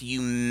passed,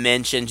 you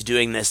mentioned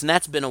doing this, and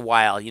that's been a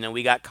while.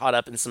 We got caught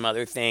up in some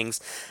other things.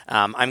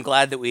 I'm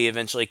glad that we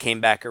eventually came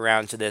back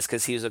around to this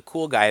because he was a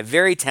cool guy, a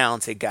very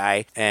talented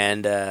guy,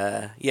 and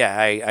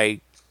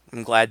I'm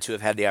glad to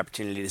have had the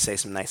opportunity to say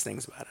some nice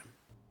things about him.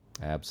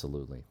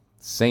 Absolutely.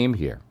 Same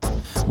here.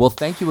 Well,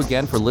 thank you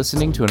again for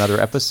listening to another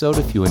episode.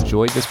 If you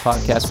enjoyed this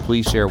podcast,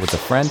 please share it with a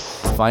friend.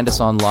 Find us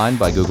online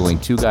by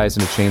Googling Two Guys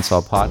and a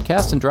Chainsaw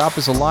Podcast and drop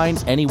us a line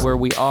anywhere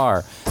we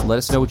are. Let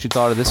us know what you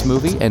thought of this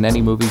movie and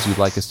any movies you'd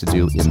like us to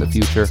do in the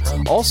future.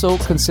 Also,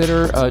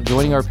 consider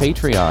joining our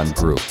Patreon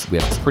group. We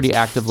have a pretty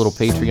active little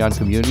Patreon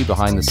community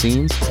behind the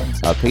scenes.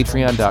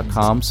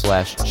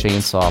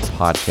 Patreon.com/Chainsaw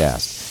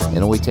Podcast.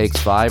 It only takes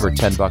 $5 or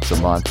 $10 a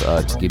month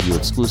to give you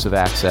exclusive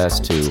access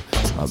to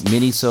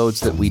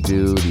mini-sodes that we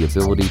do, the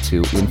ability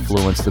to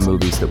influence the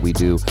movies that we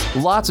do,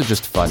 lots of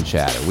just fun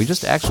chatter. We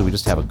just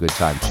have a good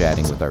time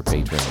chatting with our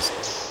patrons.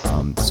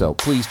 So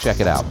please check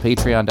it out,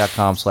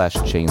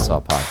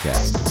 patreon.com/Chainsaw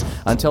Podcast.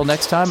 Until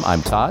next time,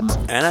 I'm Todd.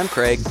 And I'm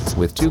Craig.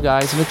 With Two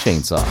Guys and a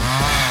Chainsaw.